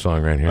Dylan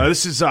song right here?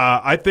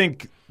 I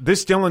think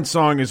this Dylan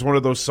song is one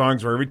of those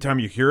songs where every time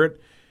you hear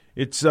it,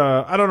 it's,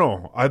 I don't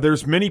know.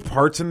 There's many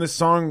parts in this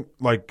song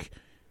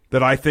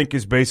that I think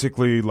is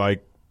basically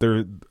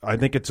I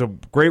think it's a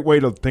great way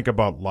to think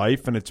about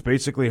life, and it's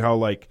basically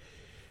how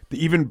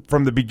even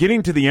from the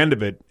beginning to the end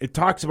of it, it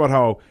talks about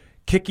how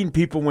kicking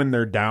people when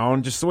they're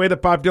down, just the way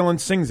that Bob Dylan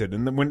sings it.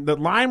 And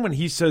when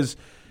he says,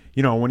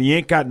 when you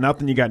ain't got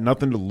nothing, you got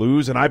nothing to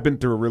lose. And I've been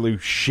through a really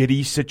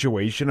shitty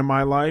situation in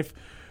my life,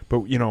 but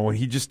when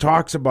he just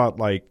talks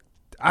about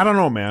I don't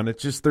know, man.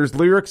 It's just there's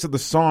lyrics of the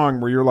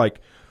song where you're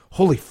like,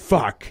 holy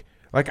fuck.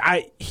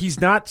 He's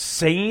not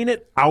saying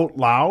it out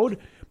loud,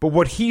 but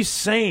what he's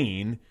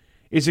saying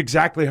is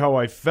exactly how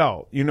I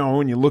felt.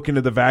 When you look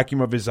into the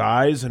vacuum of his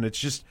eyes, and it's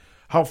just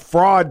how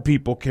fraud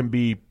people can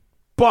be,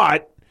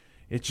 but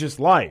it's just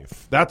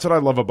life. That's what I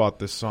love about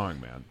this song,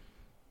 man.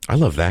 I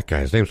love that guy.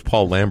 His name's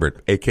Paul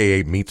Lambert,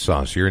 a.k.a. Meat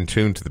Sauce. You're in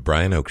tune to the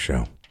Brian Oak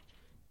Show.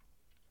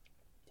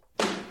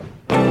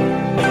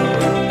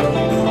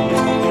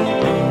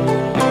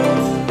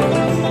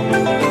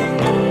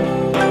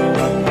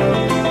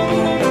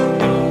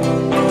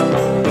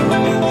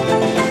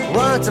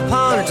 Once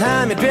upon a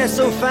time you dressed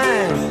so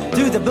fine,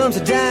 threw the bumps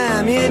of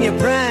dime in your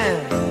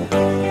prime.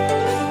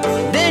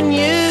 Then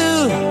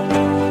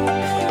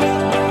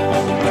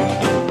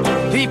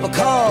people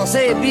call,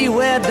 say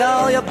beware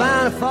doll, you're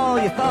bound to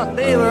fall. You thought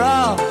they were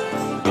all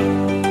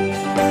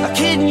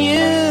kidding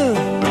you.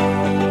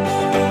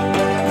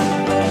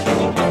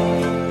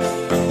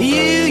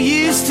 You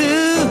used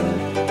to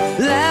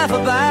laugh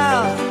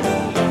about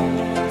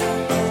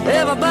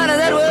everybody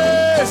that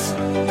was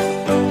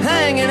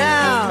hanging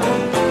out.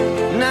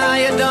 Now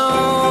you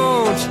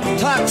don't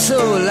talk so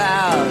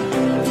loud.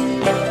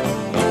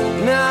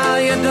 Now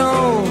you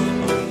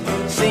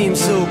don't seem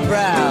so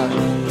proud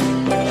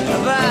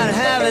about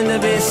having to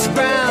be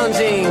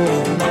scrounging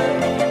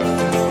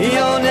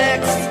your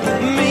next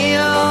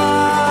meal.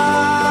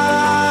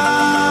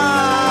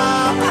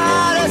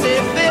 How does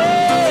it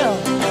feel?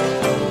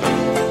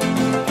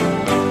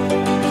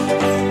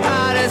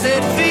 How does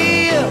it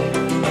feel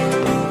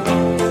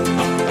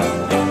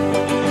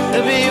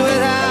to be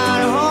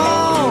without a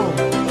home?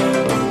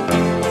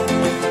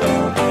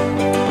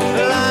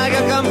 Like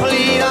a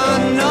complete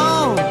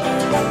unknown,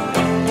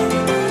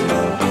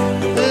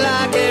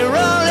 like a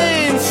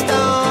rolling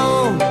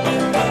stone.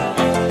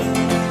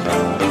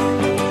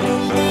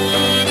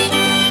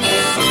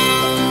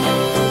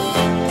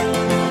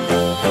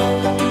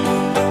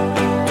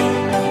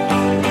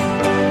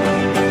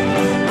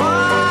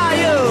 Oh,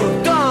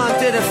 you've gone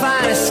to the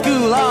finest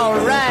school, all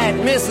right,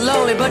 Miss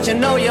Lonely, but you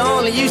know you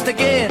only used to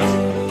get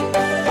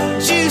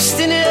juiced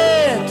in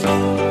it.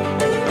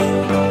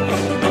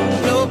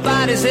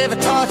 Nobody's ever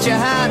taught you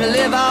how to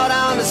live out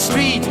on the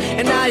street,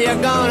 and now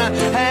you're gonna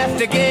have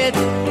to get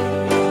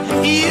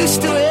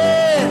used to it.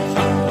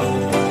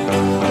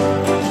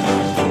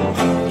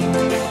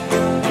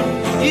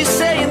 You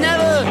say you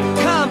never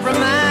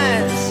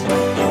compromise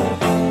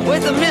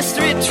with a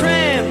mystery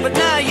tramp, but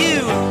now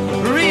you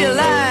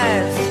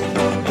realize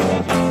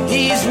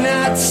he's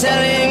not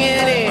selling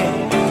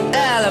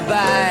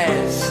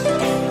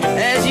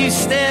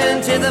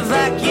the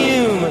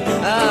vacuum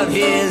of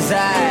his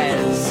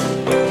eyes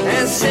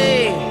and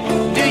say,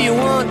 do you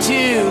want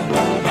to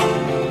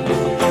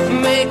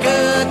make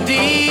a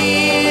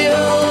deal?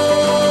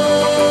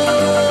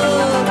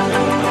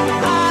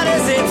 How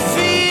does it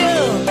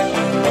feel?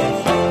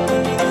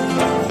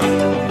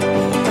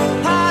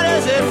 How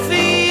does it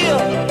feel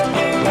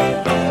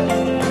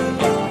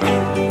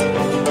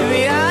to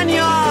be on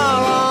your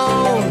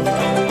own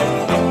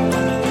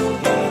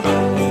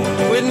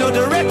with no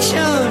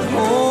direction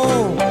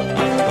home?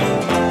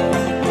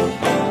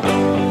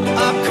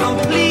 A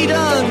complete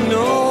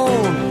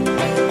unknown,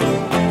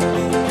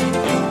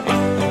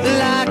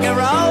 like a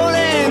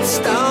rolling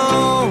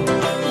stone.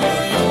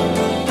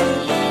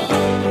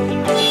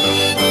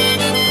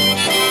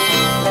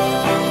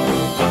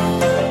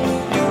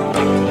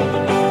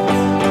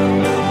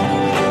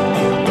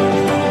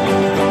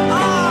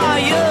 Oh,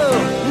 you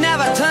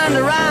never turned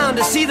around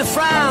to see the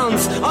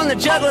frowns on the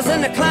jugglers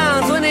and the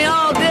clowns when they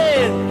all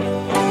did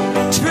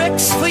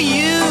tricks for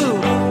you.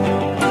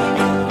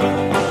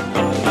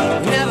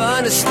 Never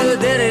understood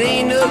that it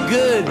ain't no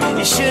good.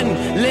 You shouldn't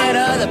let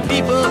other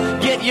people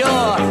get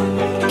your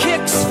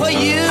kicks for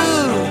you.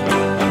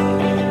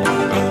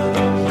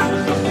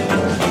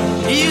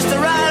 You used to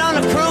ride on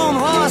a chrome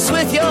horse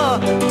with your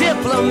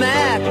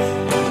diplomat,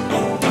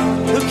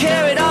 who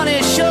carried on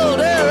his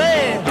shoulder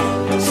a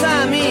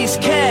Siamese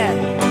cat.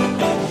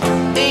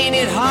 Ain't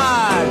it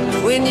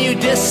hard when you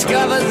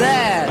discover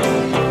that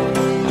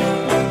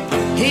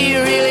he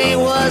really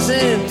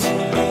wasn't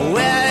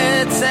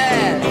where it's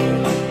at?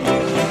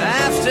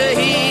 After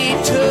he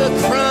took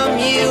from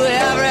you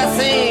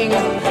everything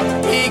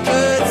he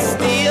could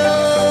steal.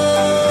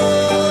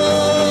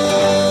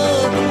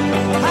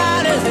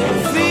 How does it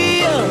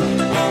feel?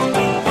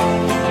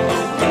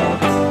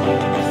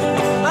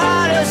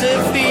 How does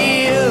it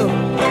feel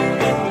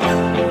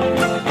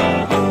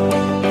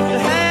to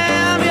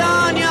have you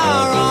on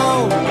your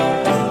own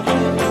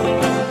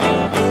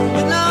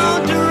with no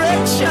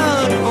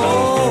direction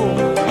home,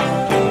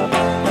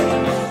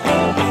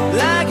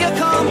 like a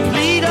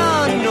complete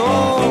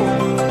unknown,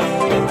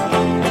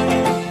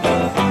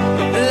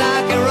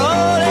 like a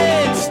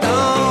rolling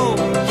stone?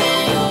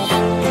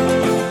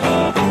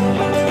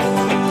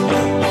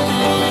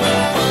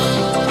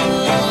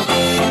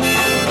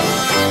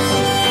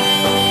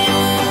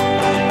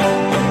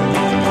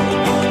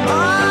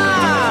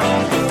 Ah,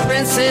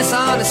 princess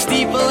on the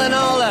steeple and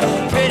all the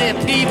pretty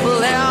people,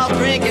 they're all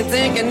drinking,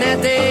 thinking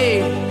that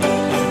they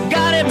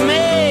got it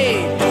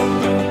made,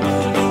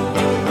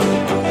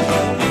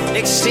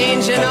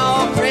 exchanging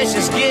all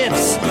precious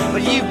gifts.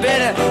 But you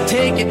better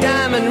take your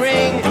diamond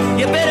ring,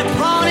 you better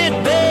pawn it,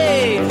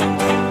 babe.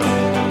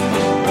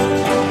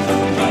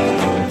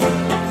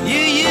 You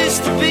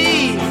used to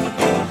be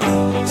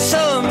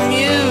so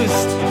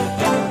amused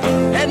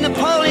at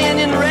Napoleon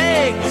in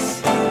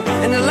rags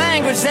and the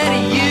language that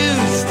he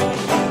used.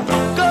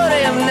 Go to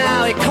him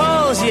now, he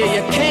calls you,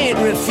 you can't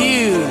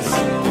refuse.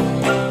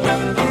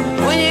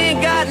 When you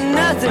ain't got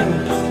nothing,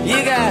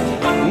 you got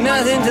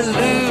nothing to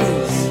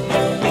lose.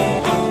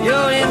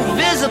 You're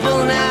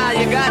invisible now,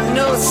 you got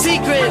no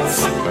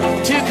secrets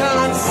to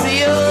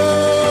conceal.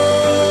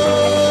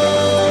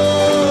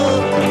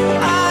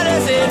 How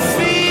does it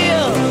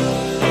feel?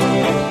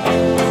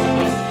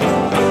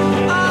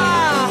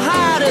 Ah,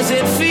 how does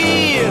it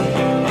feel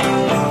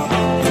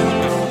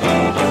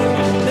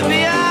to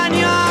be on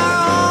your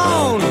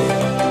own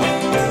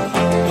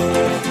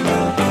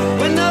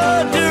with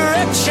no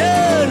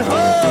direction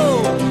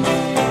home,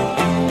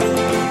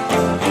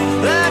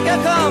 like a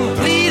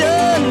complete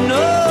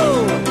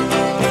unknown,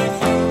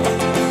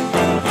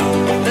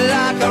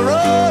 like a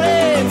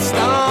rolling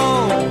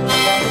stone?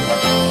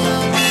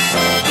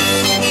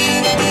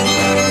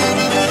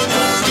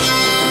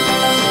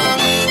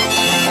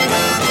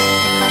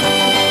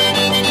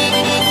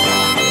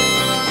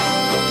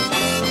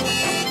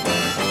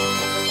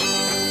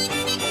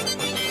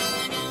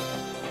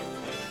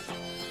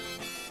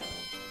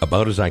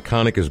 About as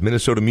iconic as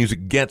Minnesota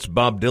music gets,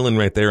 Bob Dylan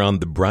right there on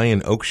The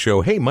Brian Oak Show.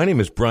 Hey, my name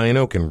is Brian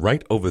Oak, and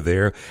right over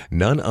there,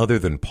 none other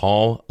than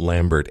Paul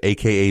Lambert,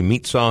 a.k.a.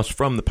 Meat Sauce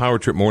from the Power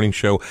Trip Morning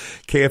Show,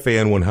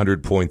 KFAN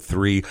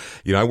 100.3.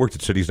 You know, I worked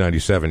at Cities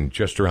 97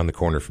 just around the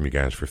corner from you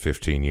guys for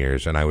 15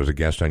 years, and I was a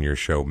guest on your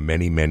show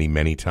many, many,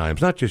 many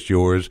times. Not just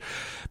yours,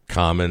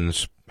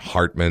 Commons,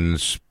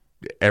 Hartman's,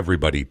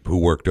 everybody who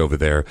worked over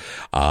there,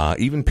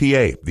 even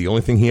PA. The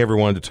only thing he ever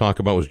wanted to talk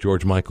about was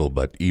George Michael,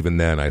 but even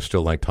then, I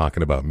still like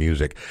talking about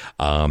music.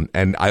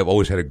 And I've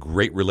always had a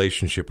great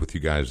relationship with you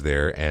guys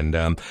there, and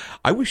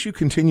I wish you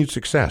continued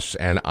success.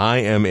 And I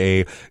am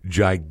a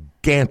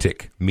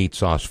gigantic Meat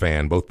Sauce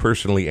fan, both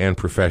personally and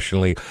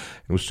professionally.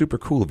 It was super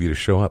cool of you to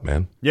show up,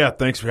 man. Yeah,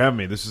 thanks for having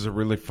me. This is a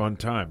really fun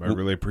time. I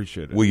really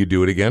appreciate it. Will you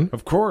do it again?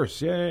 Of course.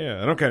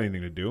 Yeah. I don't got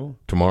anything to do.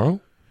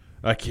 Tomorrow?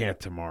 I can't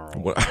tomorrow.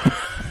 What?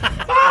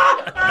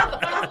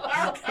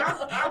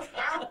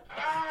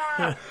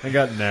 I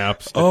got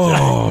naps to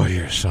Oh,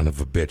 you son of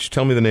a bitch.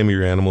 Tell me the name of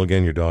your animal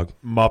again, your dog.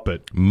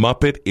 Muppet.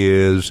 Muppet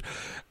is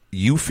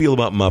you feel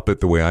about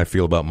Muppet the way I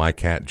feel about my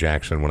cat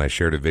Jackson when I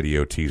shared a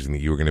video teasing that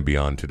you were going to be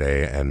on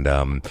today. And,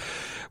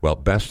 well,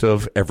 best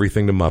of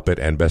everything to Muppet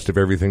and best of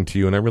everything to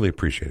you, and I really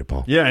appreciate it,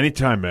 Paul. Yeah,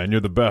 anytime, man.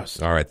 You're the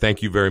best. All right,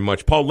 thank you very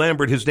much. Paul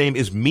Lambert, his name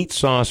is Meat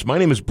Sauce. My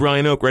name is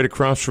Brian Oak. Right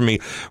across from me,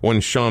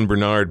 one Sean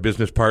Bernard,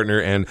 business partner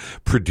and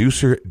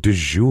producer du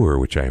jour,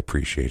 which I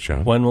appreciate,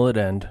 Sean. When will it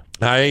end?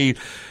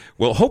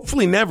 Well,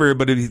 hopefully never,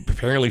 but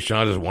apparently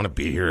Sean doesn't want to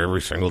be here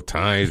every single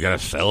time. He's got to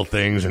sell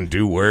things and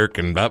do work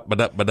and blah.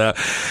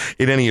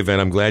 In any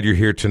event, I'm glad you're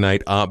here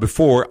tonight.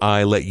 Before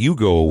I let you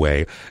go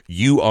away,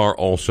 you are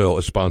also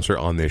a sponsor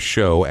on this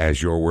show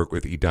as your work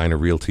with Edina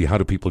Realty. How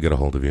do people get a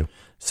hold of you?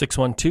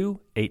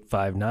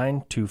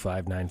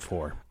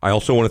 612-859-2594. I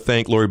also want to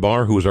thank Lori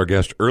Barr, who was our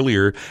guest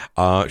earlier.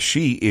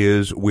 She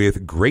is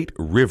with Great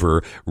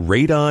River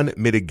Radon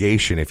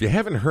Mitigation. If you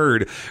haven't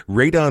heard,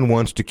 radon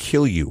wants to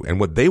kill you. And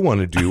what they want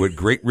to do at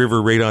Great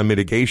River Radon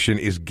Mitigation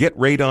is get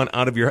radon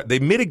out of your... They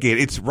mitigate.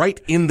 It's right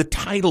in the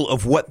title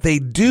of what they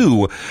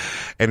do.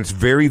 And it's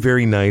very,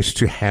 very nice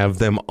to have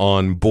them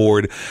on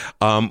board.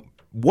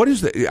 What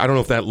is the, I don't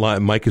know if that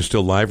mic is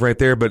still live right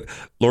there, but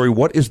Lori,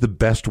 what is the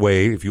best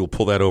way, if you'll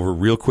pull that over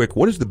real quick,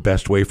 what is the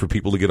best way for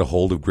people to get a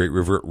hold of Great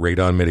River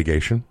Radon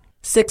Mitigation?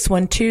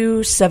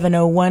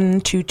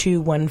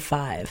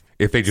 612-701-2215.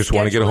 If they just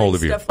want to get a hold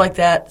of you. Stuff like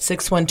that,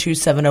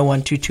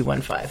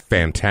 612-701-2215.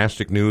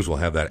 Fantastic news. We'll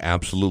have that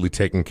absolutely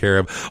taken care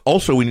of.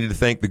 Also, we need to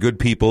thank the good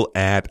people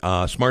at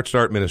Smart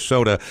Start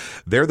Minnesota.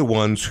 They're the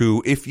ones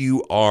who, if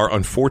you are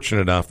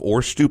unfortunate enough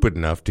or stupid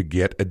enough to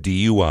get a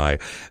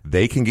DUI,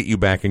 they can get you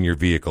back in your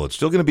vehicle. It's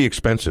still going to be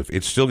expensive.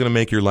 It's still going to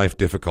make your life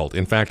difficult.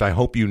 In fact, I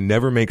hope you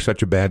never make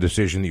such a bad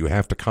decision that you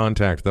have to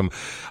contact them.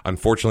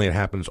 Unfortunately, it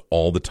happens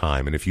all the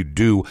time. And if you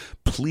do,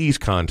 please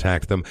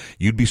contact them.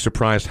 You'd be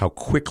surprised how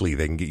quickly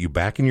they can get you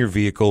back in your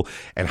vehicle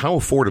and how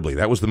affordably.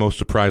 That was the most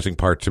surprising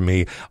part to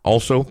me.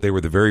 Also, they were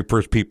the very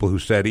first people who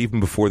said, even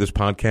before this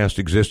podcast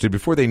existed,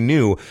 before they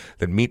knew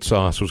that Meat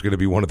Sauce was going to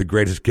be one of the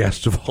greatest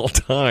guests of all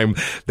time,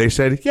 they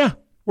said, yeah,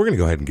 we're going to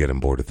go ahead and get on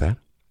board with that.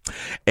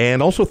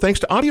 And also thanks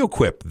to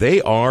AudioQuip.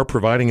 They are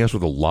providing us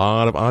with a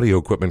lot of audio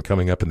equipment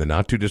coming up in the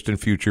not-too-distant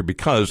future,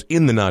 because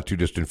in the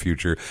not-too-distant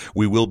future,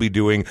 we will be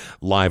doing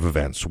live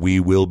events. We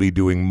will be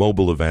doing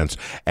mobile events,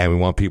 and we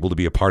want people to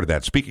be a part of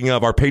that. Speaking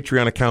of, our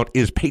Patreon account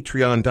is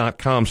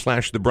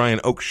patreon.com/The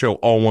Brian Oak Show,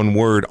 all one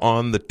word.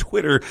 On the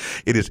Twitter,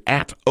 it is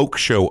at Oak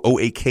Show,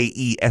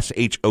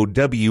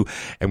 OAKESHOW.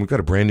 And we've got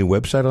a brand new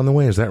website on the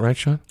way. Is that right,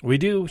 Sean? We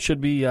do. Should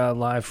be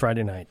live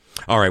Friday night.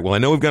 All right. Well, I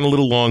know we've gone a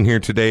little long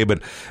here today,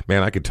 but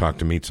man, I could talk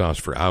to Meat Sauce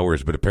for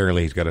hours, but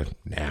apparently he's got a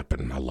nap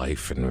and a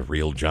life and a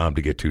real job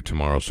to get to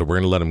tomorrow, so we're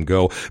going to let him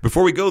go.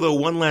 Before we go, though,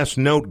 one last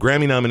note.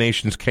 Grammy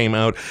nominations came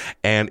out,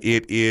 and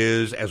it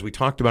is, as we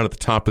talked about at the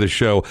top of the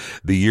show,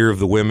 the year of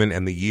the women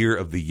and the year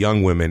of the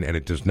young women, and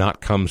it does not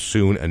come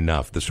soon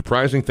enough. The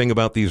surprising thing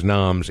about these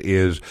noms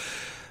is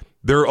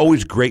there are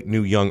always great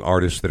new young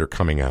artists that are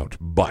coming out,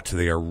 but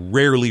they are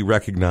rarely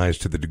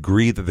recognized to the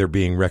degree that they're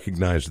being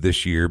recognized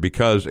this year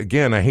because,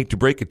 again, I hate to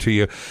break it to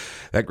you,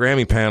 that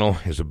Grammy panel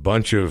is a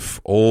bunch of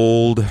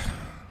old,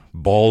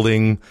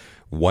 balding,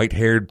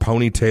 white-haired,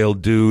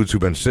 ponytailed dudes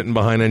who've been sitting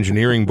behind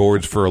engineering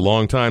boards for a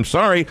long time.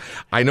 Sorry,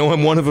 I know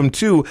I'm one of them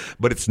too,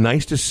 but it's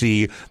nice to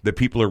see that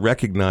people are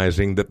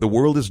recognizing that the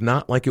world is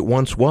not like it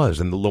once was,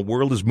 and the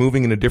world is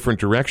moving in a different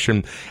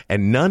direction,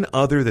 and none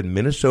other than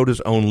Minnesota's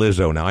own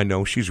Lizzo. Now, I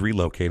know she's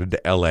relocated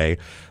to L.A.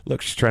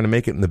 Look, she's trying to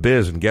make it in the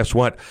biz, and guess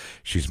what?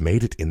 She's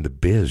made it in the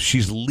biz.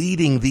 She's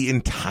leading the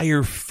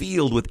entire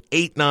field with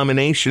 8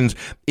 nominations,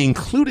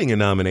 including a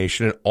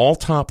nomination in all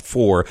top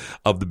 4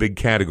 of the big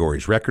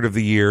categories: Record of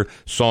the Year,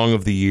 Song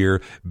of the Year,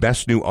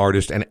 Best New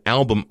Artist, and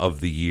Album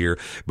of the Year.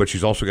 But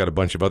she's also got a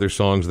bunch of other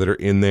songs that are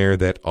in there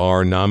that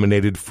are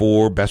nominated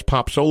for Best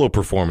Pop Solo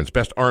Performance,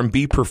 Best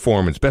R&B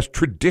Performance, Best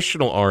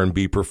Traditional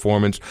R&B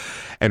Performance.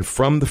 And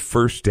from the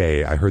first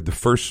day, I heard the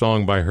first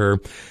song by her.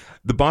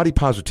 The body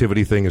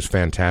positivity thing is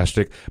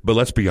fantastic, but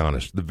let's be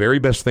honest, the very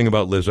best thing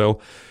about Lizzo,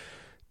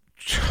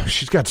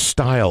 she's got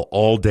style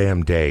all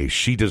damn day.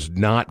 She does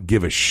not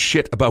give a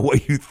shit about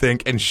what you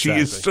think, and she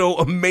is so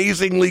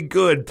amazingly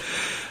good.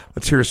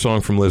 Let's hear a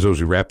song from Lizzo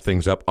as we wrap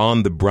things up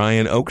on The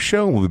Brian Oak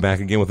Show. We'll be back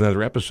again with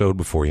another episode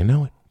before you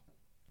know it.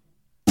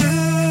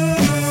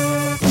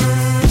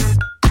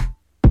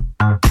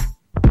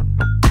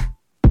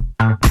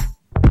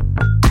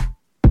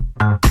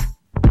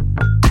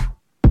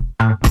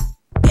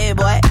 Hey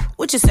boy,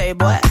 what you say,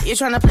 boy? You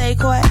tryna play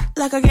coy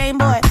like a game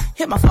boy?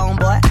 Hit my phone,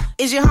 boy.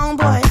 Is your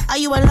homeboy? Are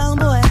you alone,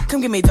 boy?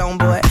 Come give me dome,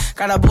 boy.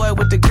 Got a boy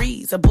with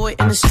degrees, a boy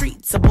in the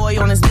streets, a boy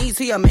on his knees,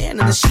 he a man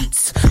in the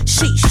sheets.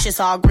 Sheesh, it's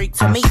all Greek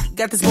to me.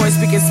 Got this boy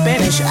speaking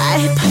Spanish.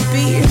 Ay,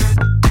 papi.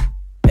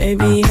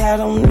 Baby, I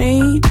don't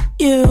need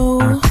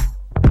you.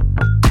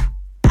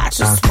 I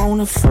just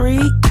wanna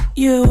freak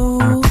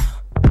you.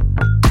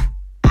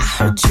 I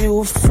heard you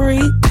a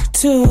freak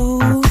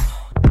too.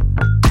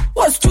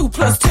 What's 2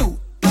 + 2?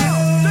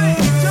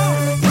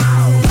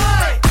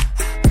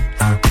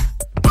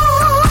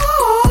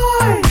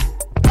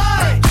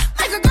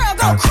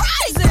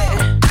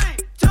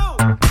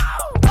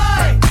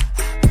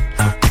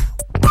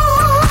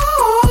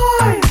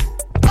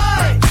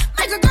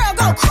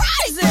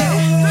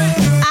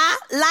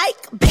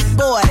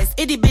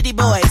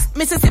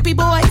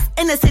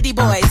 and the city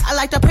boys. I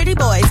like the pretty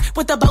boys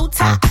with the bow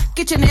tie.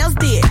 Get your nails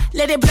did,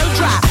 let it blow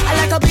dry. I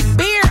like a big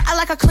beard, I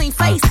like a clean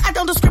face. I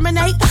don't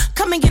discriminate,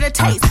 come and get a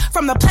taste.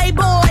 From the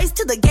playboys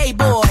to the gay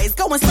boys.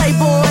 Go and slay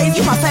boys,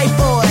 you my fave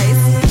boys.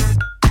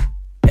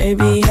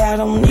 Baby, I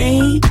don't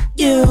need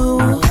you.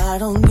 I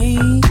don't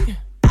need.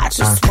 I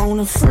just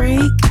wanna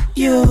freak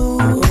you.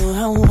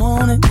 I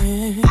want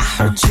it. I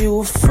heard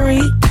you a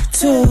freak.